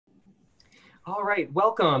All right,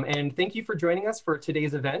 welcome, and thank you for joining us for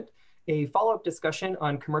today's event, a follow-up discussion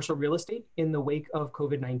on commercial real estate in the wake of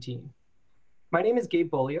COVID-19. My name is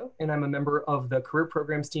Gabe Bolio, and I'm a member of the Career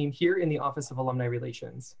Programs team here in the Office of Alumni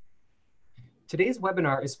Relations. Today's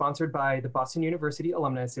webinar is sponsored by the Boston University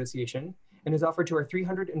Alumni Association and is offered to our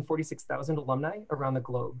 346,000 alumni around the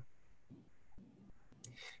globe.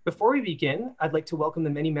 Before we begin, I'd like to welcome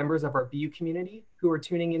the many members of our BU community who are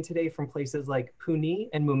tuning in today from places like Pune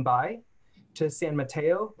and Mumbai, to San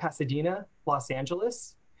Mateo, Pasadena, Los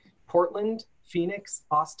Angeles, Portland, Phoenix,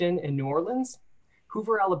 Austin, and New Orleans,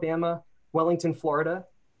 Hoover, Alabama, Wellington, Florida,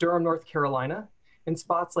 Durham, North Carolina, and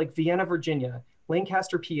spots like Vienna, Virginia,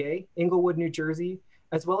 Lancaster, PA, Inglewood, New Jersey,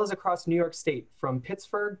 as well as across New York State, from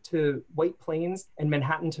Pittsburgh to White Plains and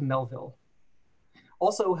Manhattan to Melville.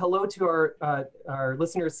 Also, hello to our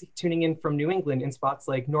listeners tuning in from New England in spots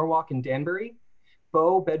like Norwalk and Danbury,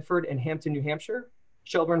 Bow, Bedford, and Hampton, New Hampshire,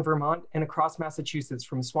 Shelburne, Vermont, and across Massachusetts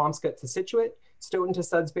from Swampscott to Scituate, Stoughton to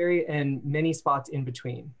Sudbury, and many spots in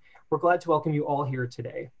between. We're glad to welcome you all here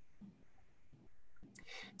today.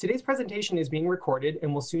 Today's presentation is being recorded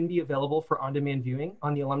and will soon be available for on-demand viewing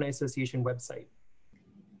on the Alumni Association website.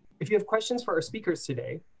 If you have questions for our speakers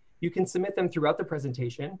today, you can submit them throughout the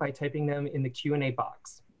presentation by typing them in the Q&A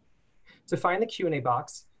box. To find the Q&A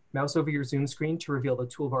box, mouse over your Zoom screen to reveal the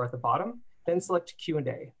toolbar at the bottom, then select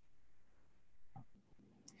Q&A.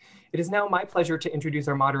 It is now my pleasure to introduce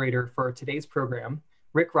our moderator for today's program,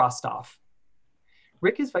 Rick Rostoff.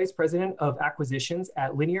 Rick is Vice President of Acquisitions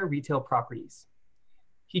at Linear Retail Properties.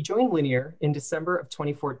 He joined Linear in December of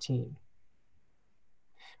 2014.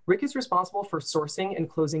 Rick is responsible for sourcing and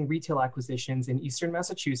closing retail acquisitions in Eastern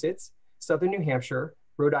Massachusetts, Southern New Hampshire,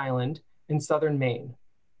 Rhode Island, and Southern Maine.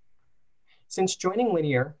 Since joining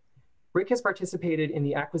Linear, Rick has participated in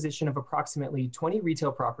the acquisition of approximately 20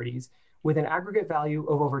 retail properties with an aggregate value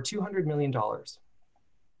of over $200 million.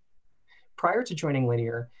 Prior to joining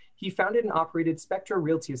Linear, he founded and operated Spectra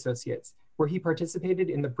Realty Associates, where he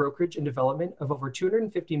participated in the brokerage and development of over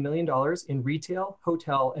 $250 million in retail,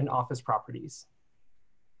 hotel, and office properties.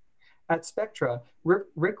 At Spectra,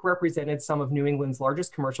 Rick represented some of New England's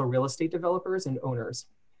largest commercial real estate developers and owners,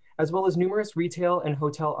 as well as numerous retail and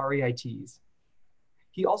hotel REITs.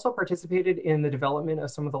 He also participated in the development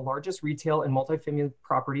of some of the largest retail and multifamily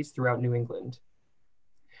properties throughout New England.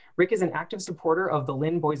 Rick is an active supporter of the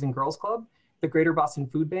Lynn Boys and Girls Club, the Greater Boston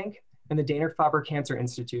Food Bank, and the Dana-Farber Cancer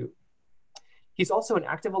Institute. He's also an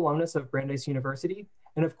active alumnus of Brandeis University,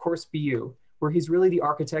 and of course BU, where he's really the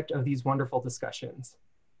architect of these wonderful discussions.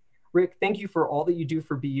 Rick, thank you for all that you do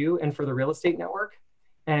for BU and for the Real Estate Network.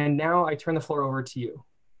 And now I turn the floor over to you.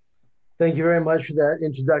 Thank you very much for that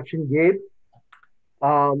introduction, Gabe.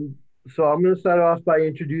 So I'm going to start off by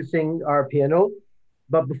introducing our panel.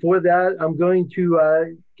 But before that, I'm going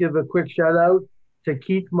to give a quick shout out to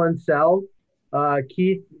Keith Munsell.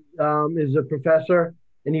 Keith is a professor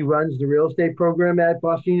and he runs the real estate program at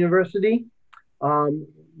Boston University. I'm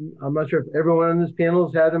not sure if everyone on this panel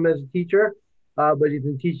has had him as a teacher, but he's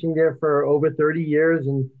been teaching there for over 30 years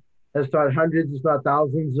and has taught hundreds, if not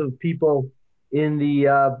thousands of people in the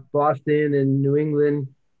Boston and New England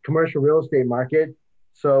commercial real estate market.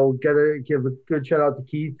 So gotta give a good shout out to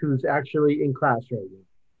Keith, who's actually in class right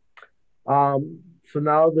now. So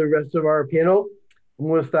now the rest of our panel, I'm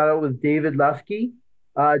going to start out with David Luski.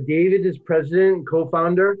 David is president and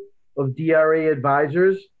co-founder of DRA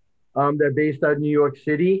Advisors. They're based out of New York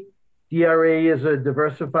City. DRA is a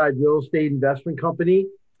diversified real estate investment company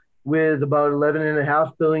with about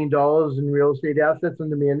 $11.5 billion in real estate assets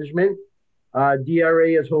under management.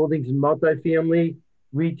 DRA has holdings in multifamily,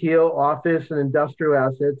 retail, office, and industrial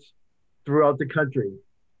assets throughout the country.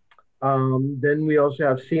 Then we also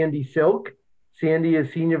have Sandi Silk. Sandi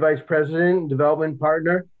is Senior Vice President and Development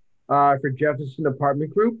Partner for Jefferson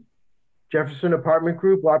Apartment Group. Jefferson Apartment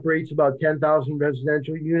Group operates about 10,000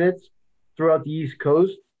 residential units throughout the East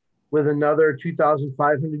Coast, with another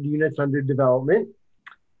 2,500 units under development.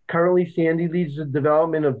 Currently, Sandi leads the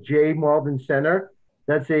development of J. Malden Center.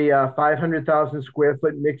 That's a 500,000 square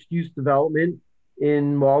foot mixed-use development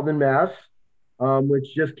in Malden, Mass,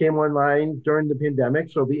 which just came online during the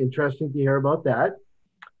pandemic, so it'll be interesting to hear about that.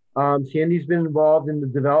 Sandi's been involved in the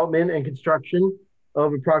development and construction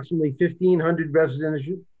of approximately 1,500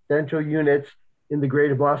 residential units in the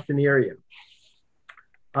greater Boston area.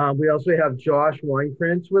 We also have Josh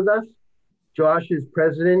Weinkranz with us. Josh is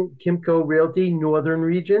president, KIMCO Realty Northern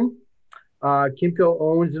Region. KIMCO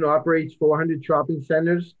owns and operates 400 shopping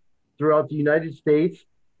centers throughout the United States,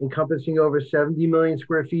 encompassing over 70 million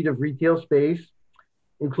square feet of retail space,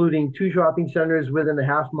 including 2 shopping centers within a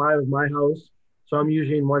half mile of my house. So I'm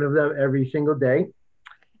usually in one of them every single day.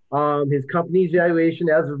 His company's valuation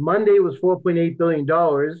as of Monday was $4.8 billion,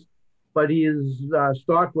 but his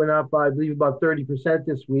stock went up, I believe, about 30%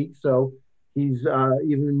 this week. So he's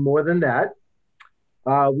even more than that.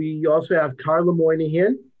 We also have Carla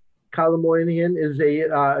Moynihan. Carla Moynihan is a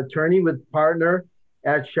attorney with partner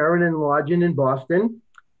at Sherin and Lodgen in Boston.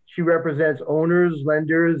 She represents owners,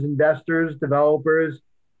 lenders, investors, developers,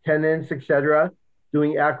 tenants, etc.,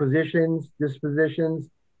 doing acquisitions, dispositions,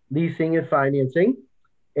 leasing, and financing.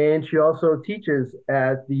 And she also teaches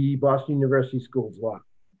at the Boston University School of Law.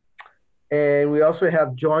 And we also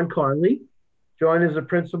have John Conley. John is a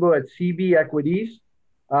principal at CB Equities.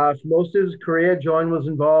 For most of his career, John was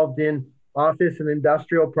involved in office and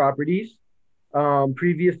industrial properties.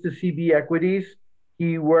 Previous to CB Equities,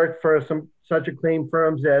 he worked for some such acclaimed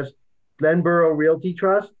firms as Glenborough Realty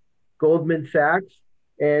Trust, Goldman Sachs,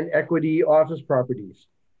 and Equity Office Properties.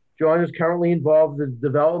 John is currently involved with the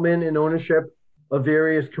development and ownership of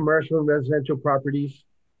various commercial and residential properties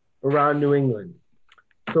around New England.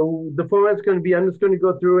 So the format's going to be, I'm just going to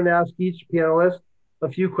go through and ask each panelist a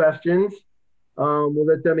few questions. We'll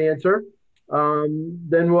let them answer.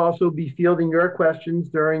 Then we'll also be fielding your questions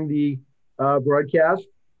during the broadcast.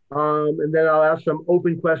 And then I'll ask some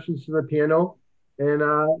open questions to the panel, and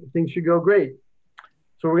things should go great.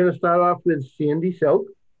 So we're going to start off with Sandi Silk.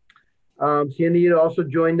 Sandi had also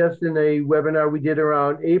joined us in a webinar we did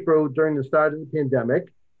around April during the start of the pandemic.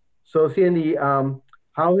 So Sandi,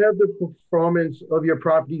 how have the performance of your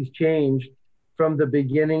properties changed from the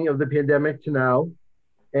beginning of the pandemic to now?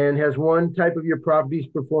 And has one type of your properties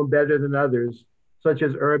performed better than others, such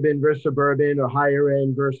as urban versus suburban or higher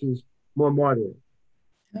end versus more moderate?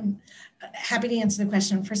 Happy to answer the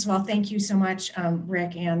question. First of all, thank you so much,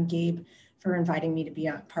 Rick and Gabe, for inviting me to be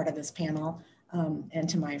a part of this panel, and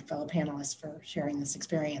to my fellow panelists for sharing this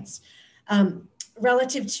experience.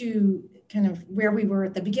 Relative to kind of where we were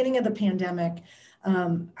at the beginning of the pandemic,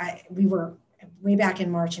 we were way back in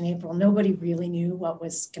March and April. Nobody really knew what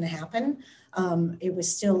was going to happen. It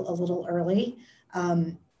was still a little early.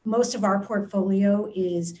 Most of our portfolio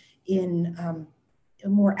is in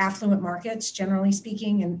more affluent markets, generally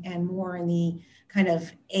speaking, and more in the kind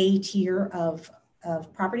of A tier of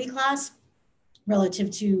property class relative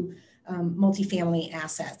to multifamily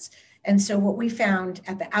assets. And so what we found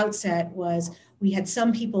at the outset was we had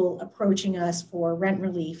some people approaching us for rent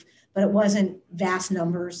relief, but it wasn't vast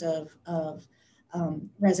numbers of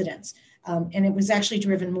residents. And it was actually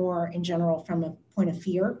driven more in general from a point of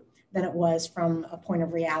fear than it was from a point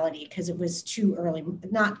of reality, because it was too early.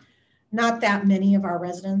 Not that many of our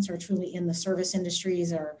residents are truly in the service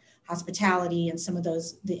industries or hospitality and some of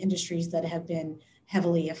the industries that have been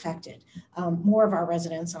heavily affected. More of our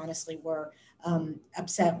residents, honestly, were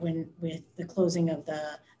upset with the closing of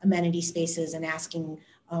the amenity spaces and asking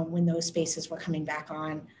when those spaces were coming back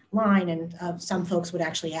online. And some folks would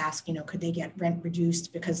actually ask, could they get rent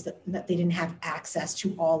reduced because they didn't have access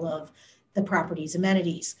to all of the property's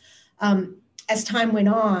amenities. As time went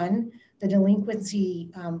on, the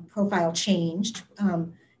delinquency profile changed.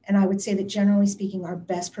 And I would say that generally speaking, our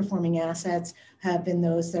best performing assets have been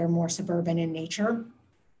those that are more suburban in nature,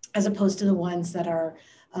 as opposed to the ones that are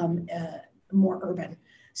more urban.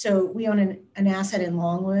 So we own an asset in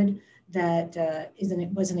Longwood that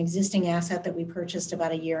was an existing asset that we purchased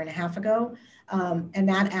about 1.5 years ago. And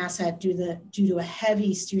that asset, due to a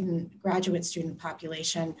heavy graduate student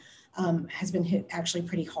population, has been hit actually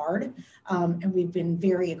pretty hard. And we've been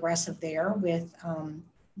very aggressive there with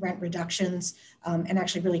rent reductions and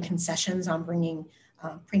actually really concessions on bringing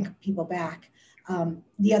people back.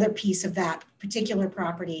 The other piece of that particular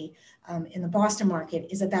property in the Boston market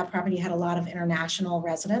is that property had a lot of international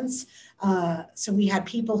residents. So we had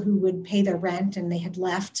people who would pay their rent and they had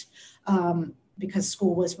left because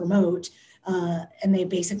school was remote, and they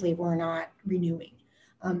basically were not renewing.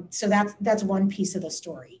 So that's one piece of the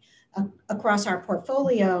story. Across our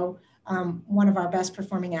portfolio, one of our best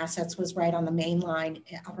performing assets was right on the main line,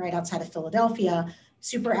 right outside of Philadelphia,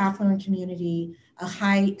 super affluent community, a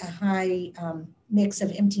high mix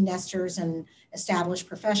of empty nesters and established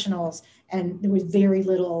professionals. And there was very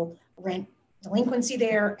little rent delinquency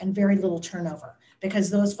there and very little turnover because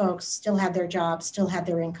those folks still had their jobs, still had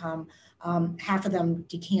their income. Half of them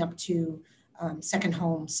decamped to second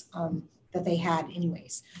homes that they had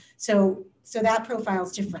anyways. So that profile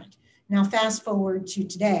is different. Now, fast forward to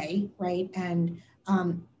today, right? And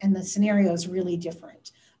the scenario is really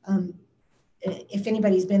different. If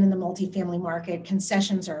anybody's been in the multifamily market,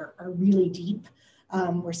 concessions are really deep.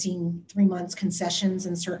 We're seeing 3 months concessions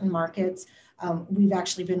in certain markets. We've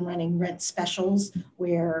actually been running rent specials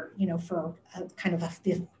where, for kind of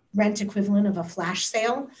the rent equivalent of a flash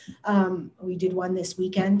sale. We did one this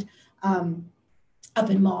weekend up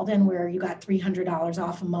in Malden where you got $300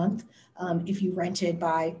 off a month if you rented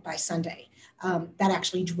by Sunday. That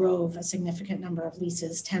actually drove a significant number of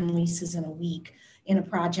leases, 10 leases in a week, in a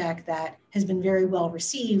project that has been very well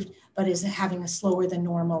received, but is having a slower than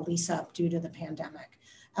normal lease up due to the pandemic.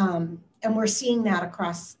 And we're seeing that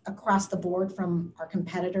across the board from our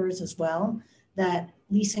competitors as well, that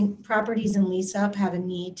leasing properties in lease up have a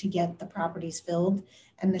need to get the properties filled.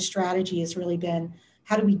 And the strategy has really been,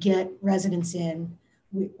 how do we get residents in?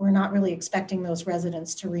 We're not really expecting those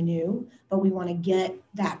residents to renew, but we want to get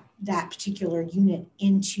that particular unit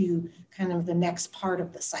into kind of the next part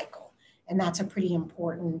of the cycle. And that's a pretty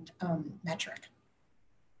important metric.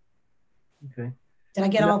 Okay. Did I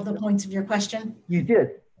get all of the points of your question? You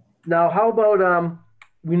did. Now, how about,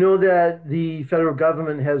 we know that the federal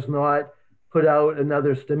government has not put out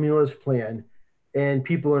another stimulus plan, and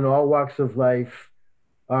people in all walks of life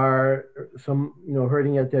are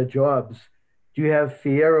hurting at their jobs. Do you have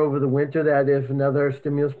fear over the winter that if another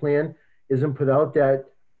stimulus plan isn't put out, that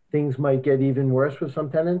things might get even worse with some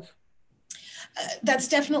tenants? That's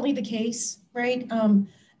definitely the case, right?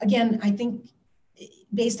 Again, I think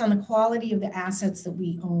based on the quality of the assets that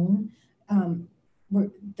we own,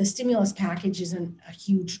 the stimulus package isn't a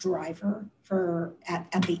huge driver for at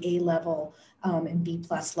the A level and B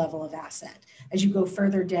plus level of asset. As you go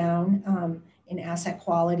further down in asset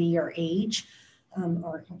quality or age,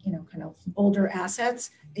 or kind of older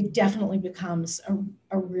assets, it definitely becomes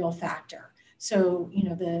a real factor. So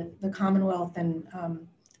the Commonwealth and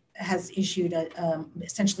has issued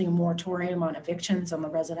essentially a moratorium on evictions on the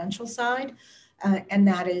residential side, and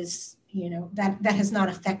that is that has not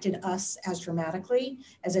affected us as dramatically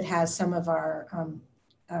as it has some of our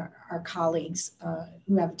colleagues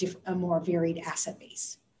who have a more varied asset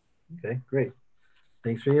base. Okay, great.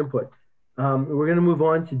 Thanks for the input. We're going to move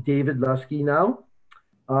on to David Luski now.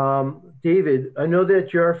 David, I know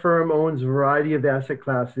that your firm owns a variety of asset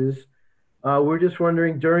classes. We're just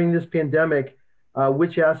wondering, during this pandemic,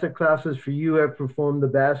 which asset classes for you have performed the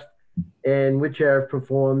best and which have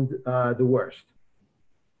performed the worst?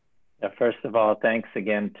 First of all, thanks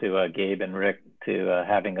again to Gabe and Rick to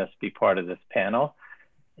having us be part of this panel.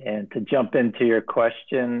 And to jump into your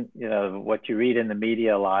question, what you read in the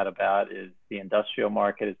media a lot about is the industrial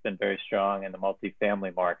market has been very strong and the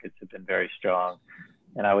multifamily markets have been very strong.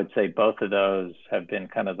 And I would say both of those have been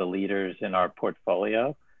kind of the leaders in our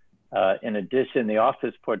portfolio. In addition, the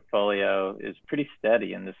office portfolio is pretty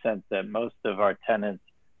steady in the sense that most of our tenants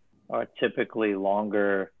are typically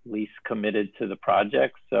longer lease committed to the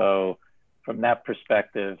project. So from that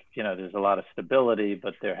perspective, there's a lot of stability,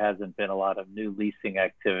 but there hasn't been a lot of new leasing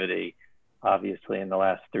activity, obviously, in the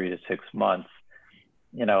last 3 to 6 months.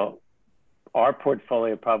 Our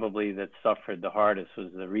portfolio probably that suffered the hardest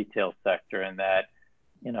was the retail sector, and that,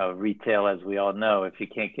 retail, as we all know, if you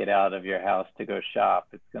can't get out of your house to go shop,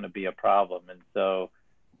 it's going to be a problem. And so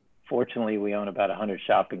fortunately, we own about 100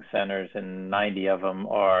 shopping centers, and 90 of them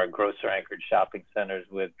are grocer anchored shopping centers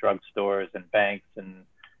with drugstores and banks and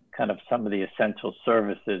kind of some of the essential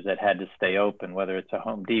services that had to stay open, whether it's a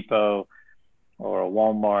Home Depot or a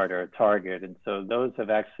Walmart or a Target. And so those have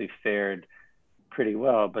actually fared pretty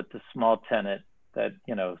well. But the small tenant that,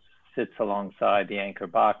 sits alongside the anchor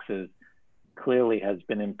boxes clearly has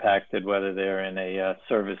been impacted, whether they're in a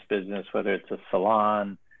service business, whether it's a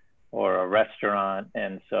salon or a restaurant.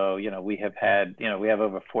 And so, we have had, we have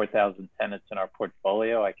over 4,000 tenants in our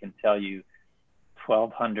portfolio. I can tell you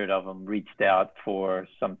 1,200 of them reached out for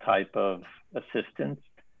some type of assistance.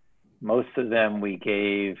 Most of them we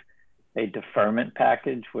gave a deferment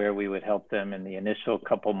package where we would help them in the initial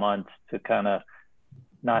couple months to kind of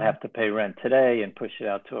not have to pay rent today and push it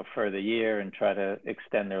out to a further year and try to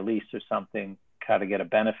extend their lease or something, kind of get a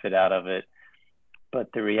benefit out of it. But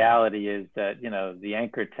the reality is that, the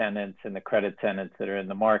anchor tenants and the credit tenants that are in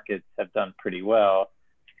the markets have done pretty well.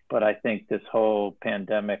 But I think this whole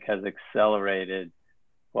pandemic has accelerated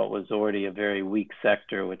what was already a very weak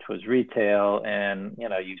sector, which was retail. And,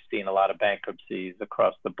 you've seen a lot of bankruptcies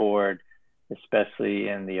across the board, especially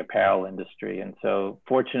in the apparel industry. And so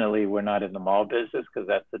fortunately, we're not in the mall business because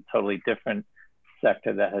that's a totally different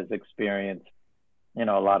sector that has experienced, a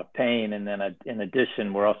lot of pain. And then in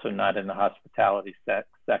addition, we're also not in the hospitality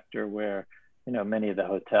sector where, many of the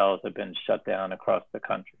hotels have been shut down across the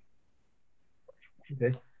country.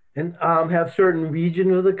 Okay. And have certain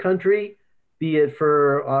regions of the country, be it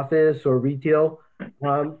for office or retail,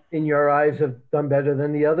 in your eyes have done better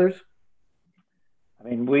than the others? I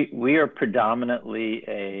mean, we are predominantly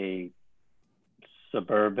a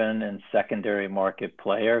suburban and secondary market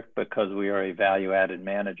player because we are a value-added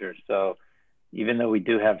manager. So even though we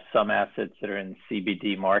do have some assets that are in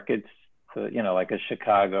CBD markets, so, you know, like a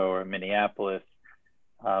Chicago or Minneapolis,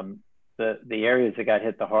 the areas that got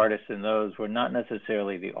hit the hardest in those were not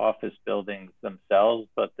necessarily the office buildings themselves,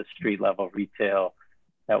 but the street level retail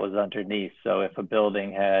that was underneath. So if a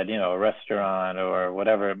building had, you know, a restaurant or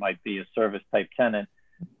whatever it might be, a service type tenant,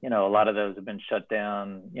 you know, a lot of those have been shut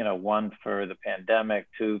down, you know, one for the pandemic,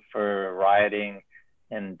 two for rioting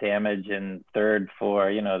and damage, and third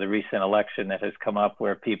for, you know, the recent election that has come up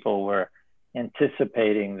where people were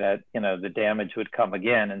anticipating that, you know, the damage would come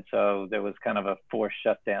again. And so there was kind of a forced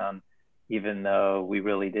shutdown, even though we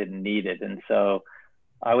really didn't need it. And so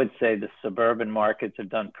I would say the suburban markets have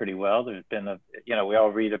done pretty well. There's been a, you know, we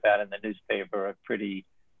all read about in the newspaper, a pretty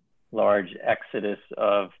large exodus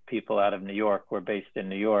of people out of New York. We're based in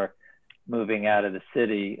New York, moving out of the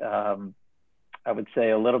city. I would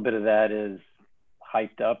say a little bit of that is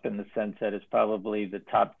hyped up in the sense that it's probably the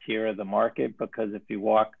top tier of the market, because if you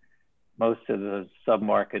walk most of the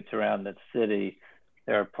submarkets around the city,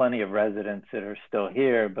 there are plenty of residents that are still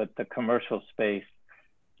here, but the commercial space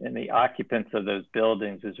and the occupants of those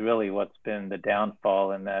buildings is really what's been the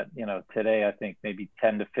downfall. In that, you know, today I think maybe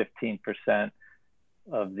 10 to 15%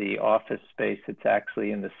 of the office space that's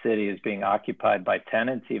actually in the city is being occupied by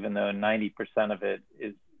tenants, even though 90% of it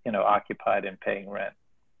is, you know, occupied and paying rent.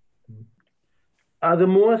 Are the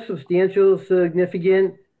more substantial,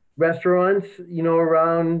 significant restaurants, you know,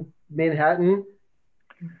 around Manhattan,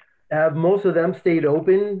 have most of them stayed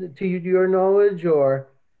open to your knowledge, or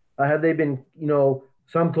have they been, you know,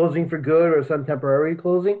 some closing for good or some temporary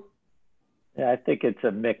closing? Yeah, I think it's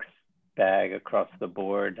a mixed bag across the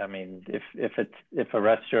board. I mean, if a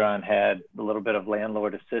restaurant had a little bit of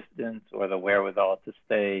landlord assistance or the wherewithal to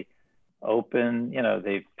stay open, you know,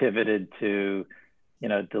 they've pivoted to, you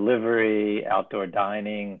know, delivery, outdoor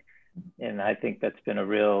dining, and I think that's been a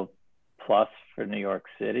real plus for New York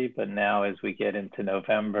City. But now as we get into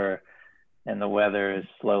November and the weather is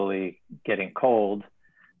slowly getting cold,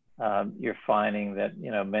 you're finding that,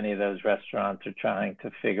 you know, many of those restaurants are trying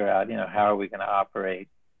to figure out, you know, how are we going to operate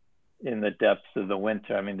in the depths of the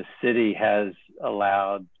winter. I mean, the city has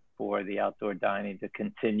allowed for the outdoor dining to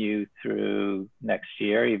continue through next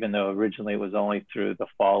year, even though originally it was only through the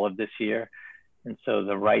fall of this year. And so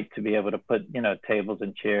the right to be able to put, you know, tables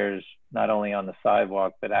and chairs, not only on the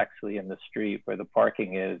sidewalk, but actually in the street where the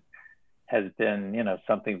parking is, has been, you know,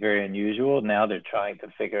 something very unusual. Now they're trying to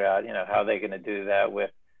figure out, you know, how they're going to do that with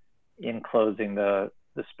enclosing the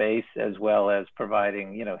space, as well as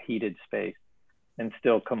providing, you know, heated space and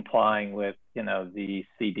still complying with, you know, the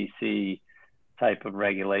CDC type of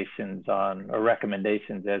regulations on, or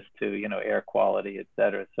recommendations as to, you know, air quality, et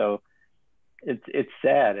cetera. So it's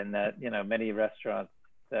sad in that, you know, many restaurants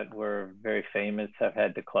that were very famous have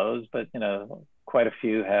had to close, but, you know, quite a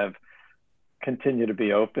few have continued to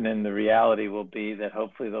be open. And the reality will be that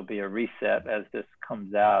hopefully there'll be a reset as this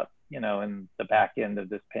comes out, you know, in the back end of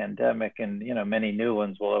this pandemic, and, you know, many new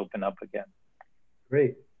ones will open up again.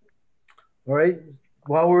 Great. All right.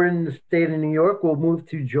 While we're in the state of New York, we'll move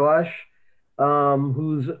to Josh,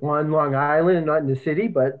 who's on Long Island, not in the city,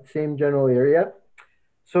 but same general area.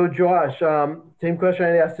 So Josh, same question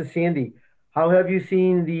I asked to Sandi. How have you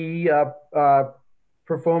seen the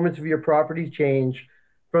performance of your properties change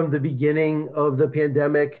from the beginning of the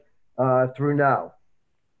pandemic through now?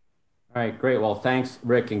 All right, great. Well, thanks,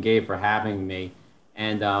 Rick and Gabe, for having me.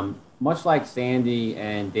 And much like Sandi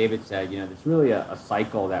and David said, you know, it's really a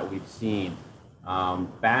cycle that we've seen.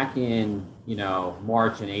 Back in, you know,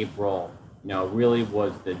 March and April, you know, really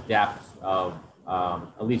was the depths of,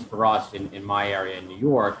 at least for us in my area in New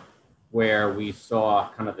York, where we saw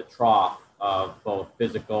kind of the trough of both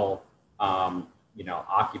physical, you know,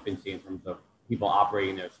 occupancy in terms of people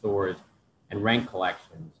operating their stores and rent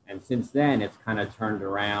collections. And since then, it's kind of turned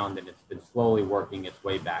around and it's been slowly working its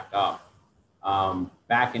way back up.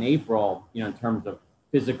 Back in April, you know, in terms of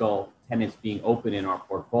physical tenants being open in our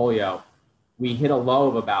portfolio, we hit a low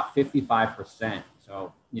of about 55%.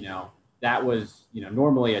 So, you know, that was, you know,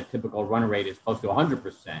 normally a typical run rate is close to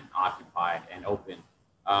 100% occupied and open.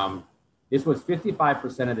 This was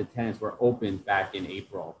 55% of the tenants were open back in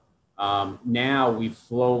April. Now we've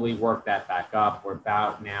slowly worked that back up. We're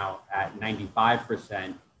about now at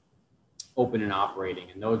 95% open and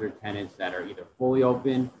operating. And those are tenants that are either fully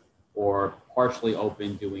open or partially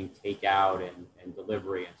open, doing takeout and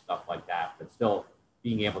delivery and stuff like that, but still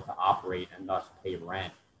being able to operate and thus pay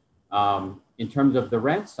rent. In terms of the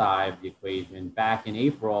rent side of the equation, back in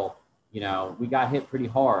April, you know, we got hit pretty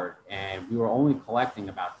hard, and we were only collecting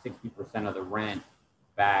about 60% of the rent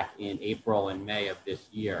back in April and May of this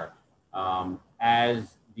year. As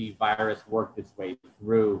the virus worked its way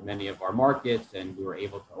through many of our markets and we were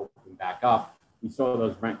able to open back up, we saw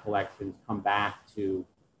those rent collections come back to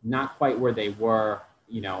not quite where they were,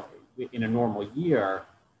 you know, in a normal year,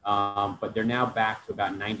 but they're now back to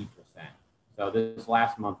about 90%. So this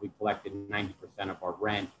last month, we collected 90% of our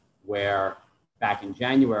rent, where back in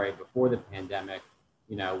January, before the pandemic,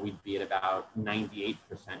 you know, we'd be at about 98%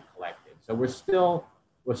 collected. So we're still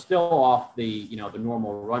off the, you know, the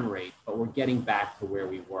normal run rate, but we're getting back to where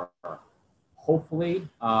we were. Hopefully,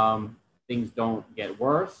 things don't get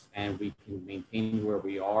worse and we can maintain where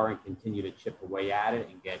we are and continue to chip away at it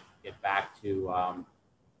and get back to,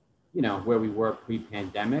 you know, where we were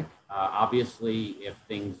pre-pandemic. Obviously, if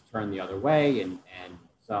things turn the other way and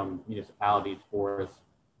some municipalities force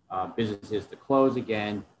businesses to close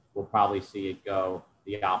again, we'll probably see it go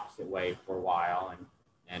the opposite way for a while.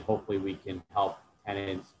 And hopefully we can help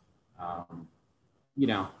tenants, you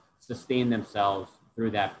know, sustain themselves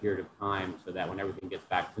through that period of time so that when everything gets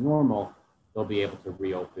back to normal, they'll be able to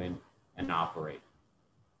reopen and operate.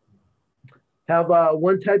 Have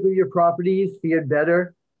one type of your properties fared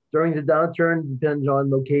better during the downturn? Depends on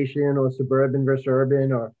location, or suburban versus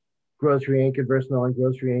urban, or grocery anchored versus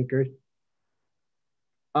non-grocery anchored.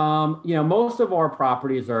 You know, most of our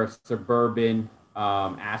properties are suburban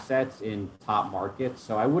assets in top markets.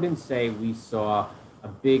 So I wouldn't say we saw a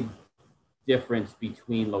big difference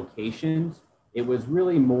between locations. It was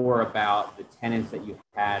really more about the tenants that you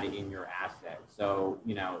had in your asset. So,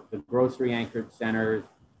 you know, the grocery anchored centers,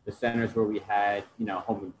 the centers where we had, you know,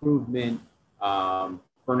 home improvement,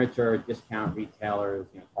 furniture, discount retailers,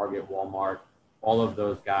 you know, Target, Walmart, all of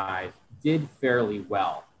those guys did fairly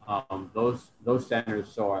well. Those centers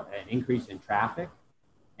saw an increase in traffic,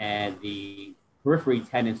 and the periphery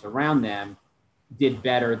tenants around them did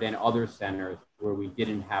better than other centers where we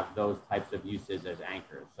didn't have those types of uses as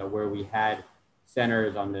anchors. So where we had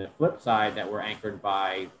centers on the flip side that were anchored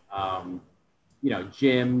by, you know,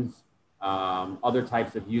 gyms, other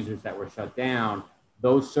types of users that were shut down,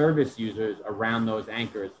 those service users around those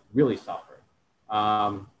anchors really suffered.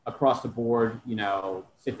 Across the board, you know,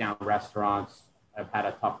 sit-down restaurants have had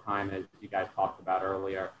a tough time, as you guys talked about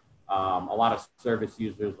earlier. A lot of service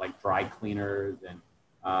users like dry cleaners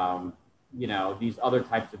and, you know, these other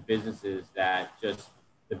types of businesses that just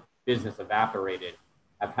the business evaporated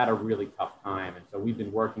have had a really tough time. And so we've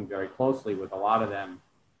been working very closely with a lot of them,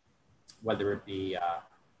 whether it be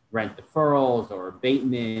rent deferrals or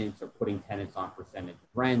abatements or putting tenants on percentage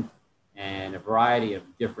rent and a variety of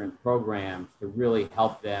different programs to really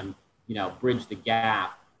help them, you know, bridge the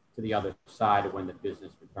gap to the other side of when the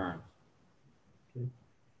business returns. Okay.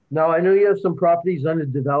 Now, I know you have some properties under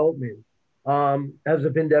development. Has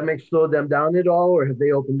the pandemic slowed them down at all, or have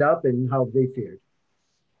they opened up, and how have they fared?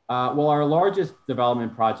 Well, our largest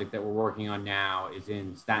development project that we're working on now is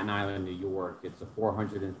in Staten Island, New York. It's a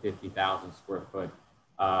 450,000 square foot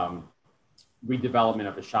redevelopment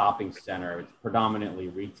of a shopping center. It's predominantly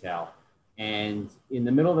retail. And in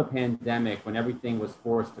the middle of the pandemic, when everything was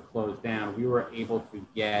forced to close down, we were able to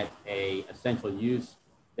get a essential use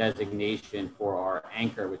designation for our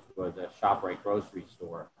anchor, which was a ShopRite grocery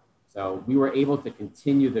store. So we were able to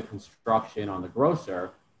continue the construction on the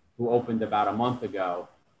grocer, who opened about a month ago,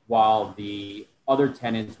 while the other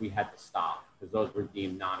tenants we had to stop because those were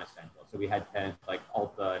deemed non-essential. So we had tenants like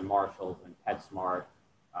Ulta and Marshalls and PetSmart.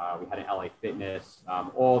 We had an LA Fitness,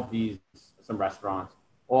 all of these, some restaurants,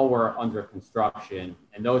 all were under construction,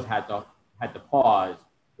 and those had to pause.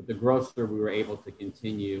 But the grocer, we were able to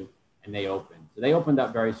continue, and they opened. So they opened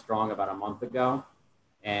up very strong about a month ago,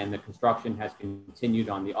 and the construction has continued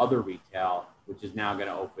on the other retail, which is now going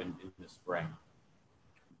to open in the spring.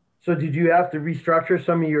 So did you have to restructure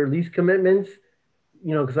some of your lease commitments?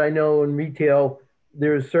 You know, because I know in retail,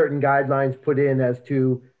 there's certain guidelines put in as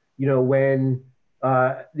to, you know, when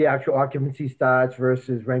the actual occupancy starts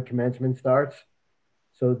versus rent commencement starts.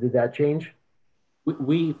 So did that change?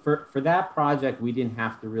 For that project, we didn't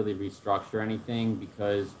have to really restructure anything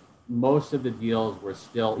because most of the deals were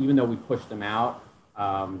still, even though we pushed them out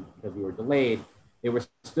because we were delayed, they were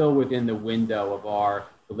still within the window of our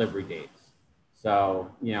delivery dates.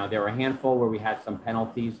 So, you know, there were a handful where we had some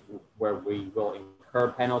penalties where we will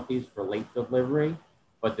incur penalties for late delivery,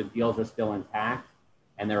 but the deals are still intact.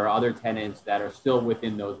 And there are other tenants that are still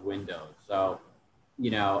within those windows. So, you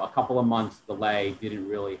know, a couple of months delay didn't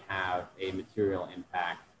really have a material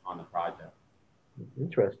impact on the project.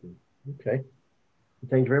 Interesting. Okay.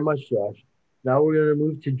 Thank you very much, Josh. Now we're going to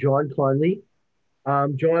move to John Conley.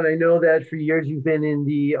 John, I know that for years you've been in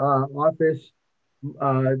the office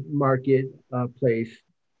market place.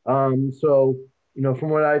 So You know, from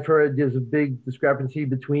what I've heard, there's a big discrepancy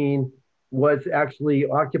between what's actually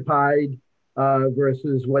occupied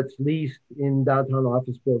versus what's leased in downtown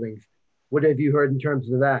office buildings. What have you heard in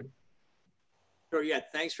terms of that? Sure, yeah,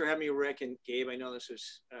 thanks for having me, Rick and Gabe. I know this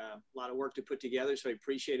was a lot of work to put together, so I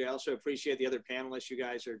appreciate it. I also appreciate the other panelists. You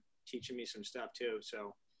guys are teaching me some stuff too,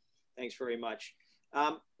 so thanks very much.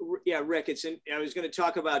 Yeah, Rick, I was going to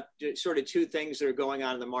talk about sort of two things that are going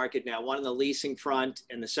on in the market now, one on the leasing front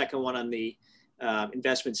and the second one on the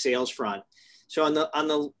investment sales front. So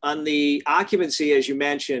on the occupancy, as you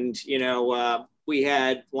mentioned, you know, we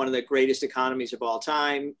had one of the greatest economies of all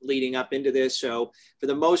time leading up into this. So for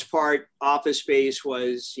the most part, office space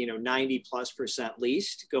was, you know, 90+%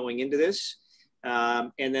 leased going into this.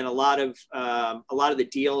 And then a lot of the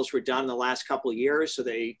deals were done in the last couple of years. So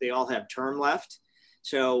they all have term left.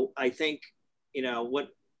 So I think, you know,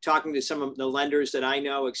 talking to some of the lenders that I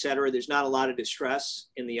know, et cetera, there's not a lot of distress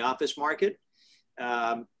in the office market.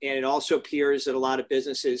 And it also appears that a lot of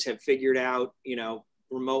businesses have figured out, you know,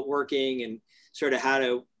 remote working and sort of how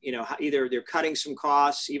to, you know, either they're cutting some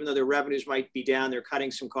costs, even though their revenues might be down, they're cutting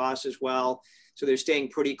some costs as well. So they're staying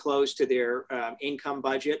pretty close to their income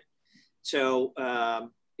budget. So,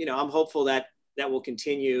 you know, I'm hopeful that will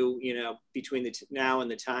continue, you know, between now and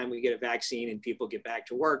the time we get a vaccine and people get back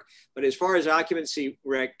to work. But as far as occupancy,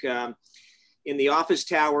 Rick, in the office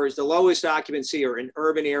towers, the lowest occupancy are in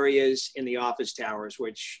urban areas in the office towers,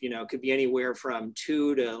 which, you know, could be anywhere from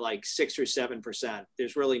 2 to like 6 or 7%.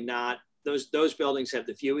 There's really not, those buildings have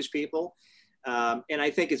the fewest people. And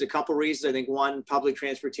I think it's a couple reasons. I think one, public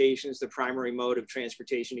transportation is the primary mode of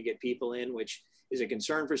transportation to get people in, which is a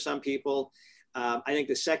concern for some people. I think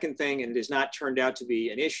the second thing, and it has not turned out to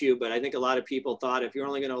be an issue, but I think a lot of people thought if you're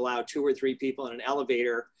only going to allow 2 or 3 people in an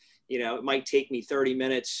elevator, you know, it might take me 30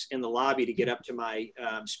 minutes in the lobby to get up to my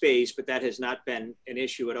space, but that has not been an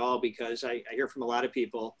issue at all because I hear from a lot of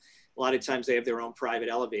people, a lot of times they have their own private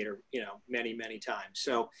elevator, you know, many, many times.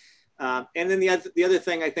 So, and then the other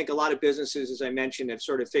thing, I think a lot of businesses, as I mentioned, have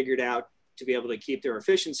sort of figured out to be able to keep their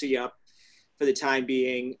efficiency up for the time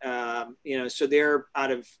being, you know, so they're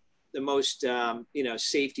out of the most, you know,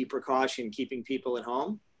 safety precaution, keeping people at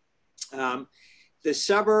home. The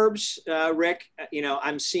suburbs, Rick, you know,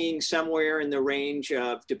 I'm seeing somewhere in the range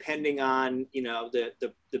of, depending on, you know,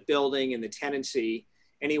 the building and the tenancy,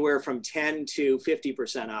 anywhere from 10 to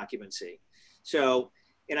 50% occupancy. So,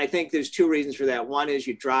 and I think there's 2 reasons for that. One is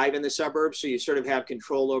you drive in the suburbs, so you sort of have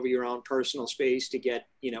control over your own personal space to get,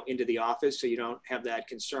 you know, into the office, so you don't have that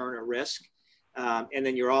concern or risk. And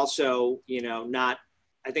then you're also, you know, not,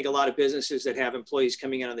 I think a lot of businesses that have employees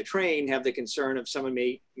coming in on the train have the concern of someone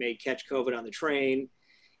may catch COVID on the train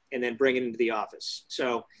and then bring it into the office.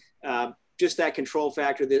 So just that control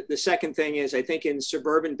factor. The second thing is, I think in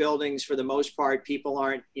suburban buildings, for the most part, people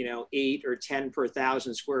aren't, you know, 8 or 10 per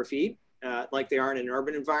 1,000 square feet like they are in an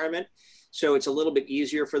urban environment. So it's a little bit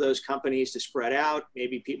easier for those companies to spread out.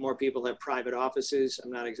 Maybe more people have private offices.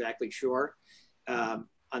 I'm not exactly sure on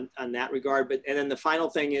that regard. But, and then the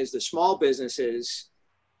final thing is the small businesses,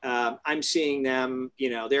 I'm seeing them, you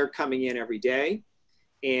know, they're coming in every day,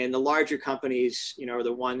 and the larger companies, you know, are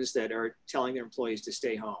the ones that are telling their employees to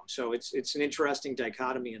stay home. So it's an interesting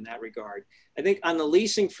dichotomy in that regard. I think on the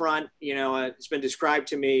leasing front, you know, it's been described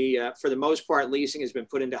to me, for the most part, leasing has been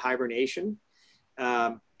put into hibernation.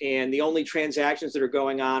 And the only transactions that are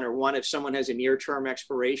going on are, one, if someone has a near-term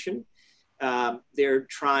expiration, they're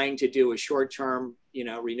trying to do a short-term, you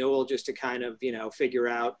know, renewal just to kind of, you know, figure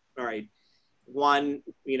out, all right, one,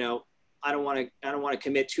 you know, I don't want to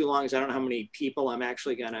commit too long because I don't know how many people I'm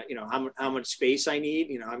actually gonna, you know, how much space I need.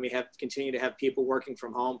 You know, I may continue to have people working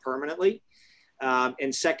from home permanently.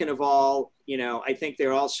 And second of all, you know, I think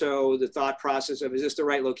they're also the thought process of, is this the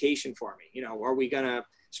right location for me? You know, are we gonna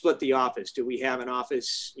split the office? Do we have an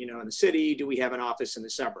office, you know, in the city? Do we have an office in the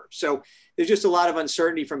suburbs? So there's just a lot of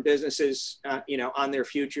uncertainty from businesses, you know, on their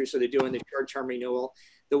future. So they're doing the short-term renewal.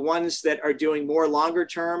 The ones that are doing more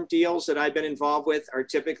longer-term deals that I've been involved with are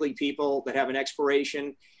typically people that have an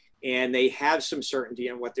expiration and they have some certainty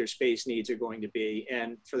on what their space needs are going to be.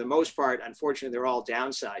 And for the most part, unfortunately, they're all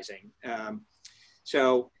downsizing.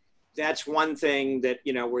 So that's one thing that,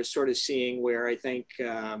 you know, we're sort of seeing where I think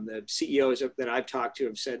the CEOs that I've talked to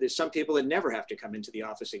have said there's some people that never have to come into the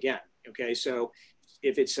office again. Okay, so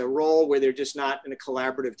if it's a role where they're just not in a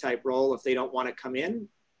collaborative type role, if they don't want to come in,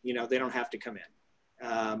 you know, they don't have to come in.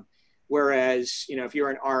 Whereas, you know, if you're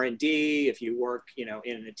in R&D, if you work, you know,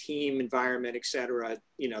 in a team environment, et cetera,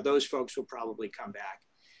 you know, those folks will probably come back.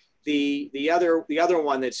 The other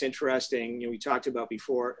one that's interesting, you know, we talked about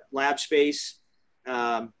before, lab space,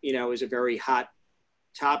 you know, is a very hot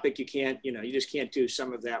topic, you can't, you just can't do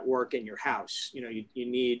some of that work in your house. You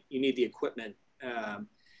need the equipment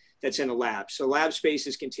that's in a lab. So lab space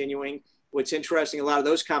is continuing. What's interesting, a lot of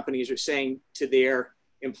those companies are saying to their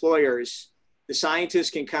employers, the scientists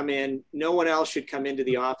can come in, no one else should come into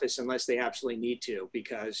the office unless they absolutely need to,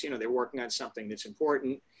 because, they're working on something that's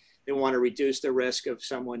important. They want to reduce the risk of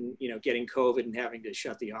someone, getting COVID and having to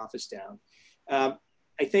shut the office down.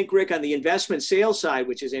 I think, Rick, on the investment sales side,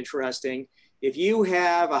 which is interesting, if you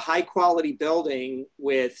have a high quality building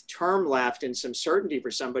with term left and some certainty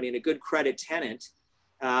for somebody and a good credit tenant,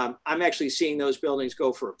 I'm actually seeing those buildings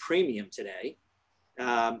go for a premium today.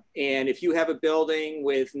 And if you have a building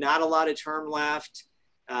with not a lot of term left,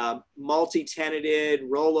 multi-tenanted,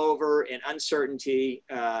 rollover, and uncertainty,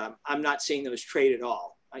 I'm not seeing those trade at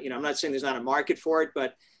all. I'm not saying there's not a market for it,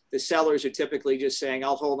 but the sellers are typically just saying,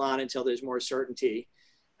 I'll hold on until there's more certainty.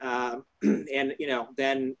 And,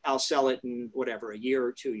 then I'll sell it in whatever, a year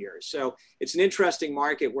or 2 years. So it's an interesting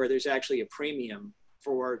market where there's actually a premium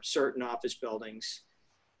for certain office buildings,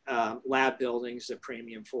 lab buildings, a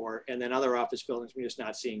premium for, and then other office buildings, we're just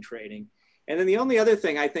not seeing trading. And then the only other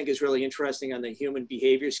thing I think is really interesting on the human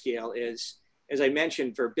behavior scale is, as I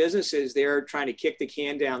mentioned, for businesses, they're trying to kick the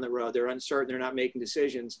can down the road. They're uncertain, they're not making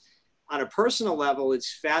decisions. On a personal level,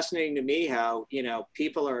 it's fascinating to me how,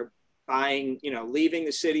 people are buying, leaving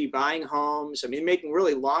the city, buying homes. I mean, making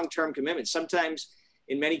really long-term commitments, sometimes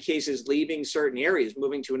in many cases, leaving certain areas,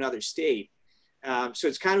 moving to another state. So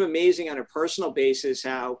it's kind of amazing on a personal basis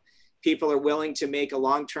how people are willing to make a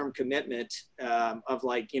long-term commitment of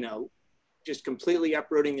just completely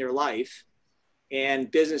uprooting their life,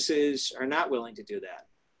 and businesses are not willing to do that.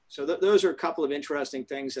 So those are a couple of interesting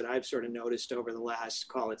things that I've sort of noticed over the last,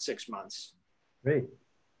 call it 6 months. Great.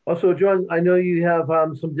 Also, John, I know you have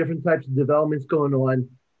some different types of developments going on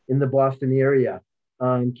in the Boston area.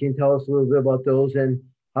 Can you tell us a little bit about those and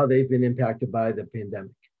how they've been impacted by the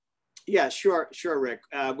pandemic? Yeah, sure, Rick.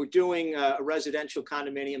 We're doing a residential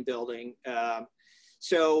condominium building.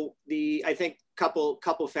 So I think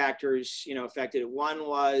couple factors, affected it. One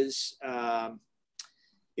was,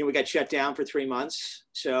 we got shut down for 3 months.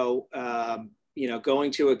 So,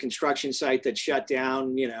 going to a construction site that's shut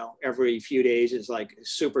down, every few days is like a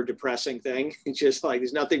super depressing thing. It's just like,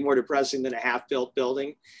 there's nothing more depressing than a half-built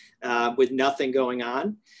building with nothing going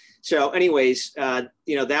on. So anyways,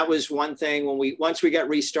 that was one thing. Once we got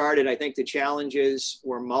restarted, I think the challenges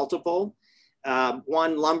were multiple.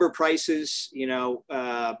 One, lumber prices,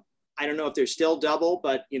 I don't know if they're still double,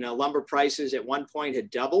 but, lumber prices at one point had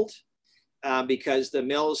doubled because the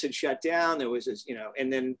mills had shut down. There was this,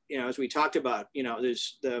 and then, as we talked about,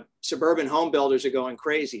 there's the suburban home builders are going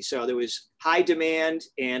crazy. So there was high demand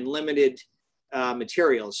and limited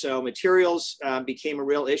materials. So materials became a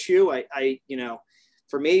real issue.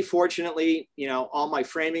 For me, fortunately, all my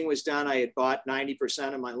framing was done. I had bought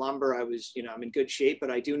 90% of my lumber. I was, I'm in good shape,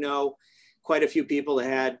 but I do know quite a few people that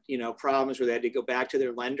had, problems where they had to go back to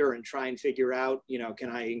their lender and try and figure out, can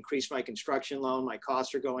I increase my construction loan? My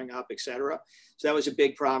costs are going up, et cetera. So that was a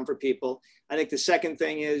big problem for people. I think the second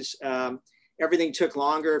thing is everything took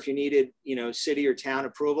longer if you needed, city or town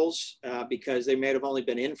approvals because they may have only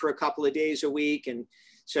been in for a couple of days a week. And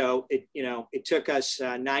so it took us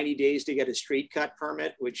 90 days to get a street cut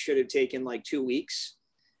permit, which should have taken like 2 weeks.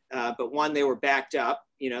 But one, they were backed up,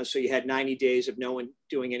 so you had 90 days of no one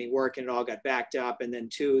doing any work and it all got backed up. And then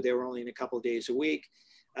two, they were only in a couple of days a week.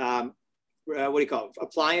 What do you call it?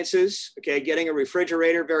 Appliances. Okay. Getting a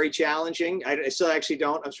refrigerator, very challenging. I still actually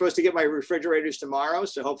don't. I'm supposed to get my refrigerators tomorrow.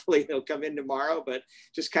 So hopefully they'll come in tomorrow, but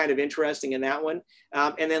just kind of interesting in that one.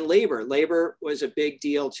 And then labor. Labor was a big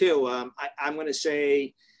deal too. I'm going to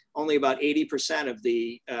say only about 80% of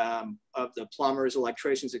the plumbers,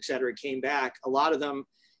 electricians, et cetera, came back. A lot of them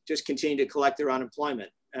just continue to collect their unemployment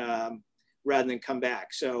rather than come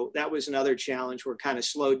back. So that was another challenge. We're kind of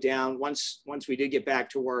slowed down. Once we did get back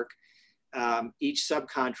to work, each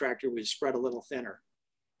subcontractor was spread a little thinner.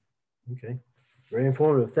 Okay, very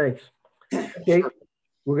informative, thanks. Okay, Sure.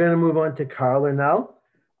 We're gonna move on to Carla now.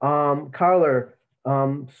 Carla,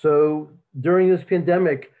 so during this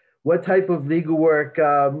pandemic, what type of legal work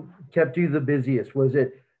kept you the busiest? Was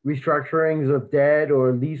it restructurings of debt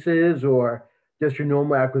or leases or just your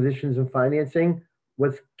normal acquisitions and financing?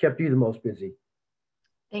 What's kept you the most busy?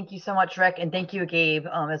 Thank you so much, Rick. And thank you, Gabe,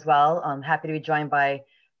 as well. I'm happy to be joined by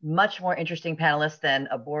much more interesting panelists than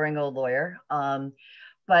a boring old lawyer.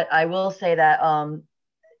 But I will say that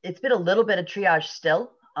it's been a little bit of triage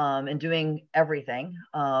still in doing everything.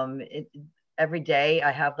 Every day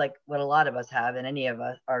I have, like what a lot of us have in any of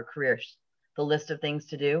our careers, the list of things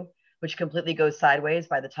to do, which completely goes sideways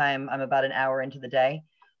by the time I'm about an hour into the day.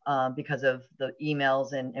 because of the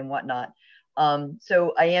emails and whatnot.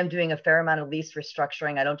 So I am doing a fair amount of lease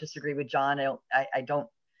restructuring. I don't disagree with John. I don't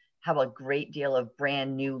have a great deal of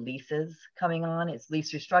brand new leases coming on. It's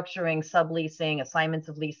lease restructuring, subleasing, assignments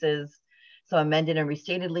of leases, some amended and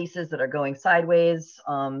restated leases that are going sideways.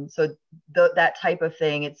 So that type of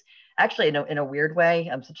thing, it's actually in a weird way,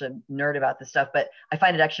 I'm such a nerd about this stuff, but I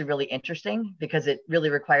find it actually really interesting because it really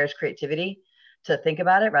requires creativity to think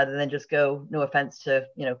about it rather than just go, no offense to,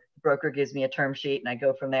 the broker gives me a term sheet and I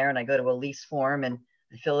go from there and I go to a lease form and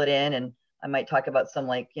I fill it in and I might talk about some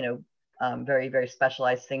very, very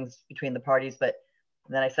specialized things between the parties, but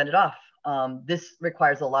then I send it off. This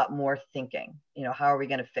requires a lot more thinking. How are we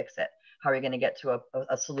going to fix it? How are we going to get to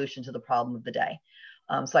a solution to the problem of the day?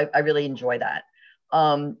 So I really enjoy that.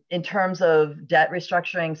 In terms of debt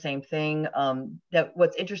restructuring, same thing.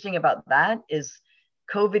 What's interesting about that is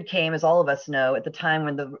COVID came, as all of us know, at the time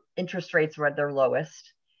when the interest rates were at their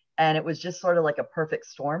lowest. And it was just sort of like a perfect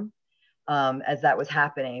storm as that was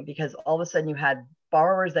happening, because all of a sudden you had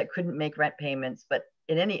borrowers that couldn't make rent payments, but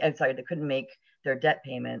they couldn't make their debt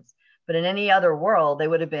payments. But in any other world, they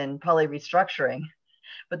would have been probably restructuring.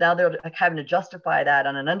 But now they're having to justify that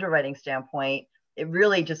on an underwriting standpoint. It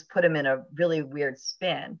really just put them in a really weird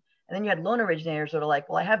spin. And then you had loan originators that are like,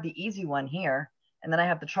 well, I have the easy one here, and then I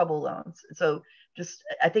have the trouble loans. So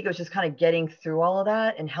I think it was just kind of getting through all of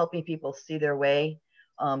that and helping people see their way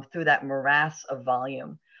through that morass of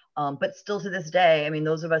volume. But still to this day, I mean,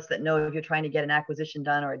 those of us that know if you're trying to get an acquisition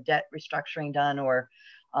done or a debt restructuring done or,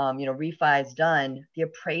 refis done, the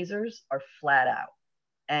appraisers are flat out.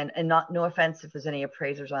 And no offense if there's any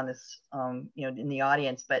appraisers on this, in the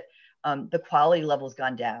audience, but the quality level's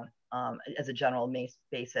gone down as a general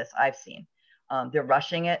basis I've seen. They're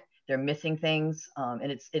rushing it. They're missing things,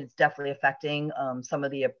 and it's definitely affecting some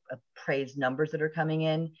of the appraised numbers that are coming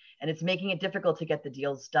in, and it's making it difficult to get the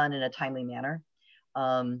deals done in a timely manner.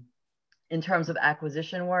 In terms of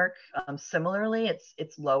acquisition work, similarly,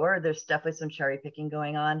 it's lower. There's definitely some cherry picking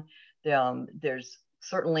going on. There's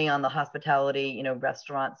certainly on the hospitality,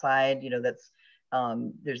 restaurant side,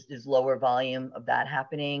 there's lower volume of that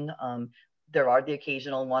happening. There are the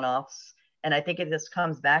occasional one-offs. And I think it just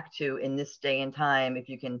comes back to, in this day and time, if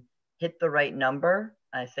you can hit the right number,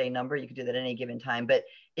 I say number, you could do that at any given time, but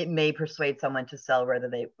it may persuade someone to sell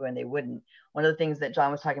when they wouldn't. One of the things that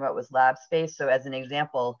John was talking about was lab space. So as an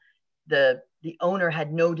example, the owner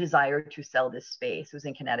had no desire to sell this space. It was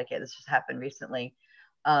in Connecticut. This just happened recently.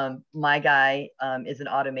 My guy is an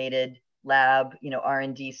automated lab,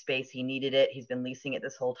 R&D space. He needed it. He's been leasing it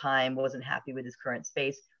this whole time, wasn't happy with his current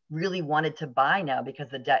space, really wanted to buy now because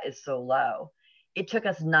the debt is so low. It took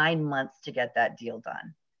us 9 months to get that deal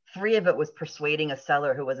done. 3 of it was persuading a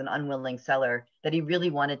seller who was an unwilling seller that he really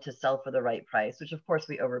wanted to sell for the right price, which of course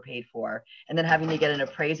we overpaid for. And then having to get an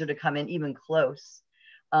appraiser to come in even close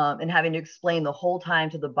and having to explain the whole time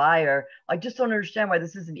to the buyer, I just don't understand why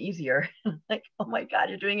this isn't easier. Like, oh my God,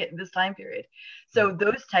 you're doing it in this time period. So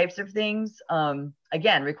those types of things,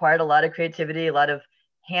 again, required a lot of creativity, a lot of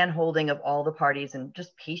hand-holding of all the parties and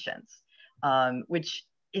just patience, which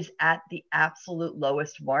is at the absolute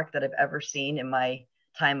lowest mark that I've ever seen in my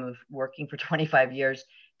time of working for 25 years.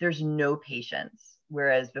 There's no patience.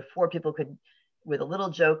 Whereas before, people could, with a little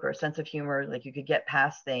joke or a sense of humor, like you could get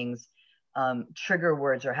past things. Trigger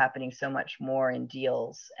words are happening so much more in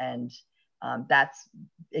deals. And that's,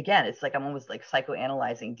 again, it's like I'm almost like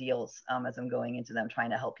psychoanalyzing deals as I'm going into them, trying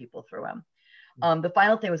to help people through them. The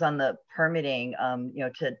final thing was on the permitting, I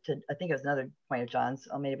think it was another point of John's,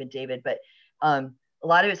 or maybe David, but a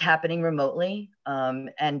lot of it's happening remotely.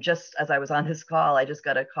 And just as I was on this call, I just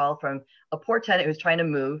got a call from a poor tenant who's trying to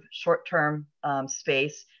move short-term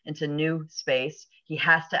space into new space. He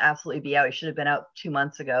has to absolutely be out. He should have been out 2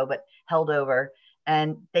 months ago, but held over.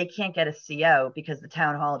 And they can't get a CO because the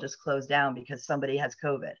town hall just closed down because somebody has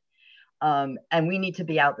COVID. And we need to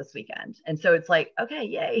be out this weekend. And so it's like, okay,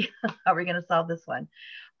 yay, how are we going to solve this one?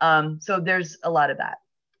 So there's a lot of that.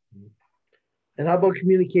 And how about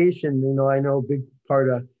communication? I know a big part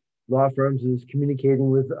of law firms is communicating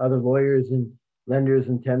with other lawyers and lenders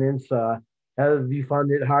and tenants. Have you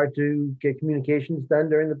found it hard to get communications done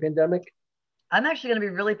during the pandemic? I'm actually going to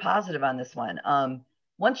be really positive on this one.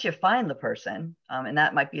 Once you find the person, and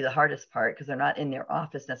that might be the hardest part because they're not in their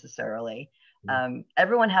office necessarily.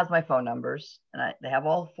 Everyone has my phone numbers, and they have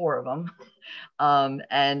all 4 of them.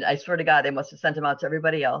 And I swear to God, they must have sent them out to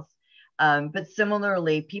everybody else. But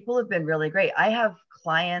similarly, people have been really great. I have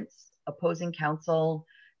clients, opposing counsel,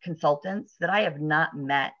 consultants that I have not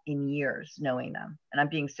met in years knowing them. And I'm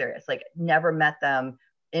being serious, like never met them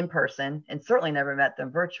in person and certainly never met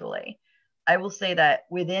them virtually. I will say that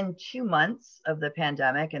within 2 months of the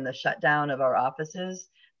pandemic and the shutdown of our offices,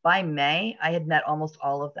 by May, I had met almost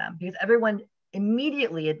all of them because everyone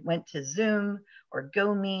immediately went to Zoom or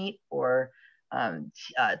Go Meet or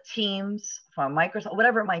Teams from Microsoft,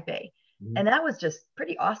 whatever it might be. And that was just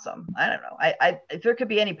pretty awesome. I don't know. If there could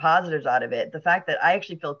be any positives out of it, the fact that I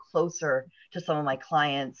actually feel closer to some of my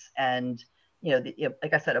clients and,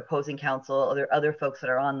 like I said, opposing counsel, other folks that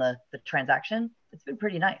are on the transaction, it's been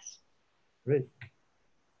pretty nice. Great.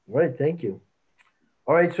 All right, thank you.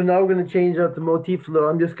 All right, so now we're going to change up the motif a little.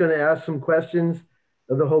 I'm just going to ask some questions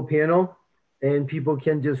of the whole panel, and people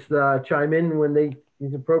can just chime in when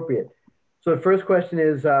it's appropriate. So the first question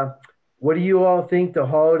is, what do you all think the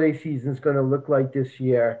holiday season is going to look like this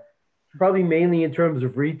year? Probably mainly in terms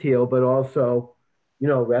of retail, but also,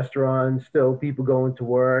 restaurants, still people going to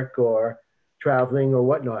work or traveling or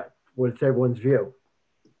whatnot. What's everyone's view?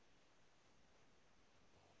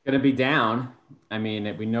 Going to be down. I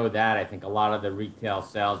mean, we know that. I think a lot of the retail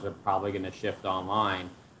sales are probably going to shift online.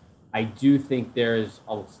 I do think there's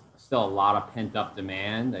still a lot of pent up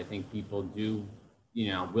demand. I think people do,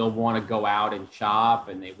 will want to go out and shop,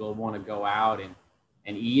 and they will want to go out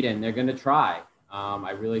and eat, and they're going to try.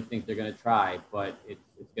 I really think they're going to try, but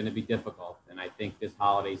it's going to be difficult. And I think this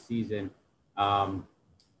holiday season,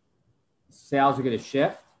 sales are going to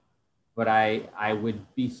shift, but I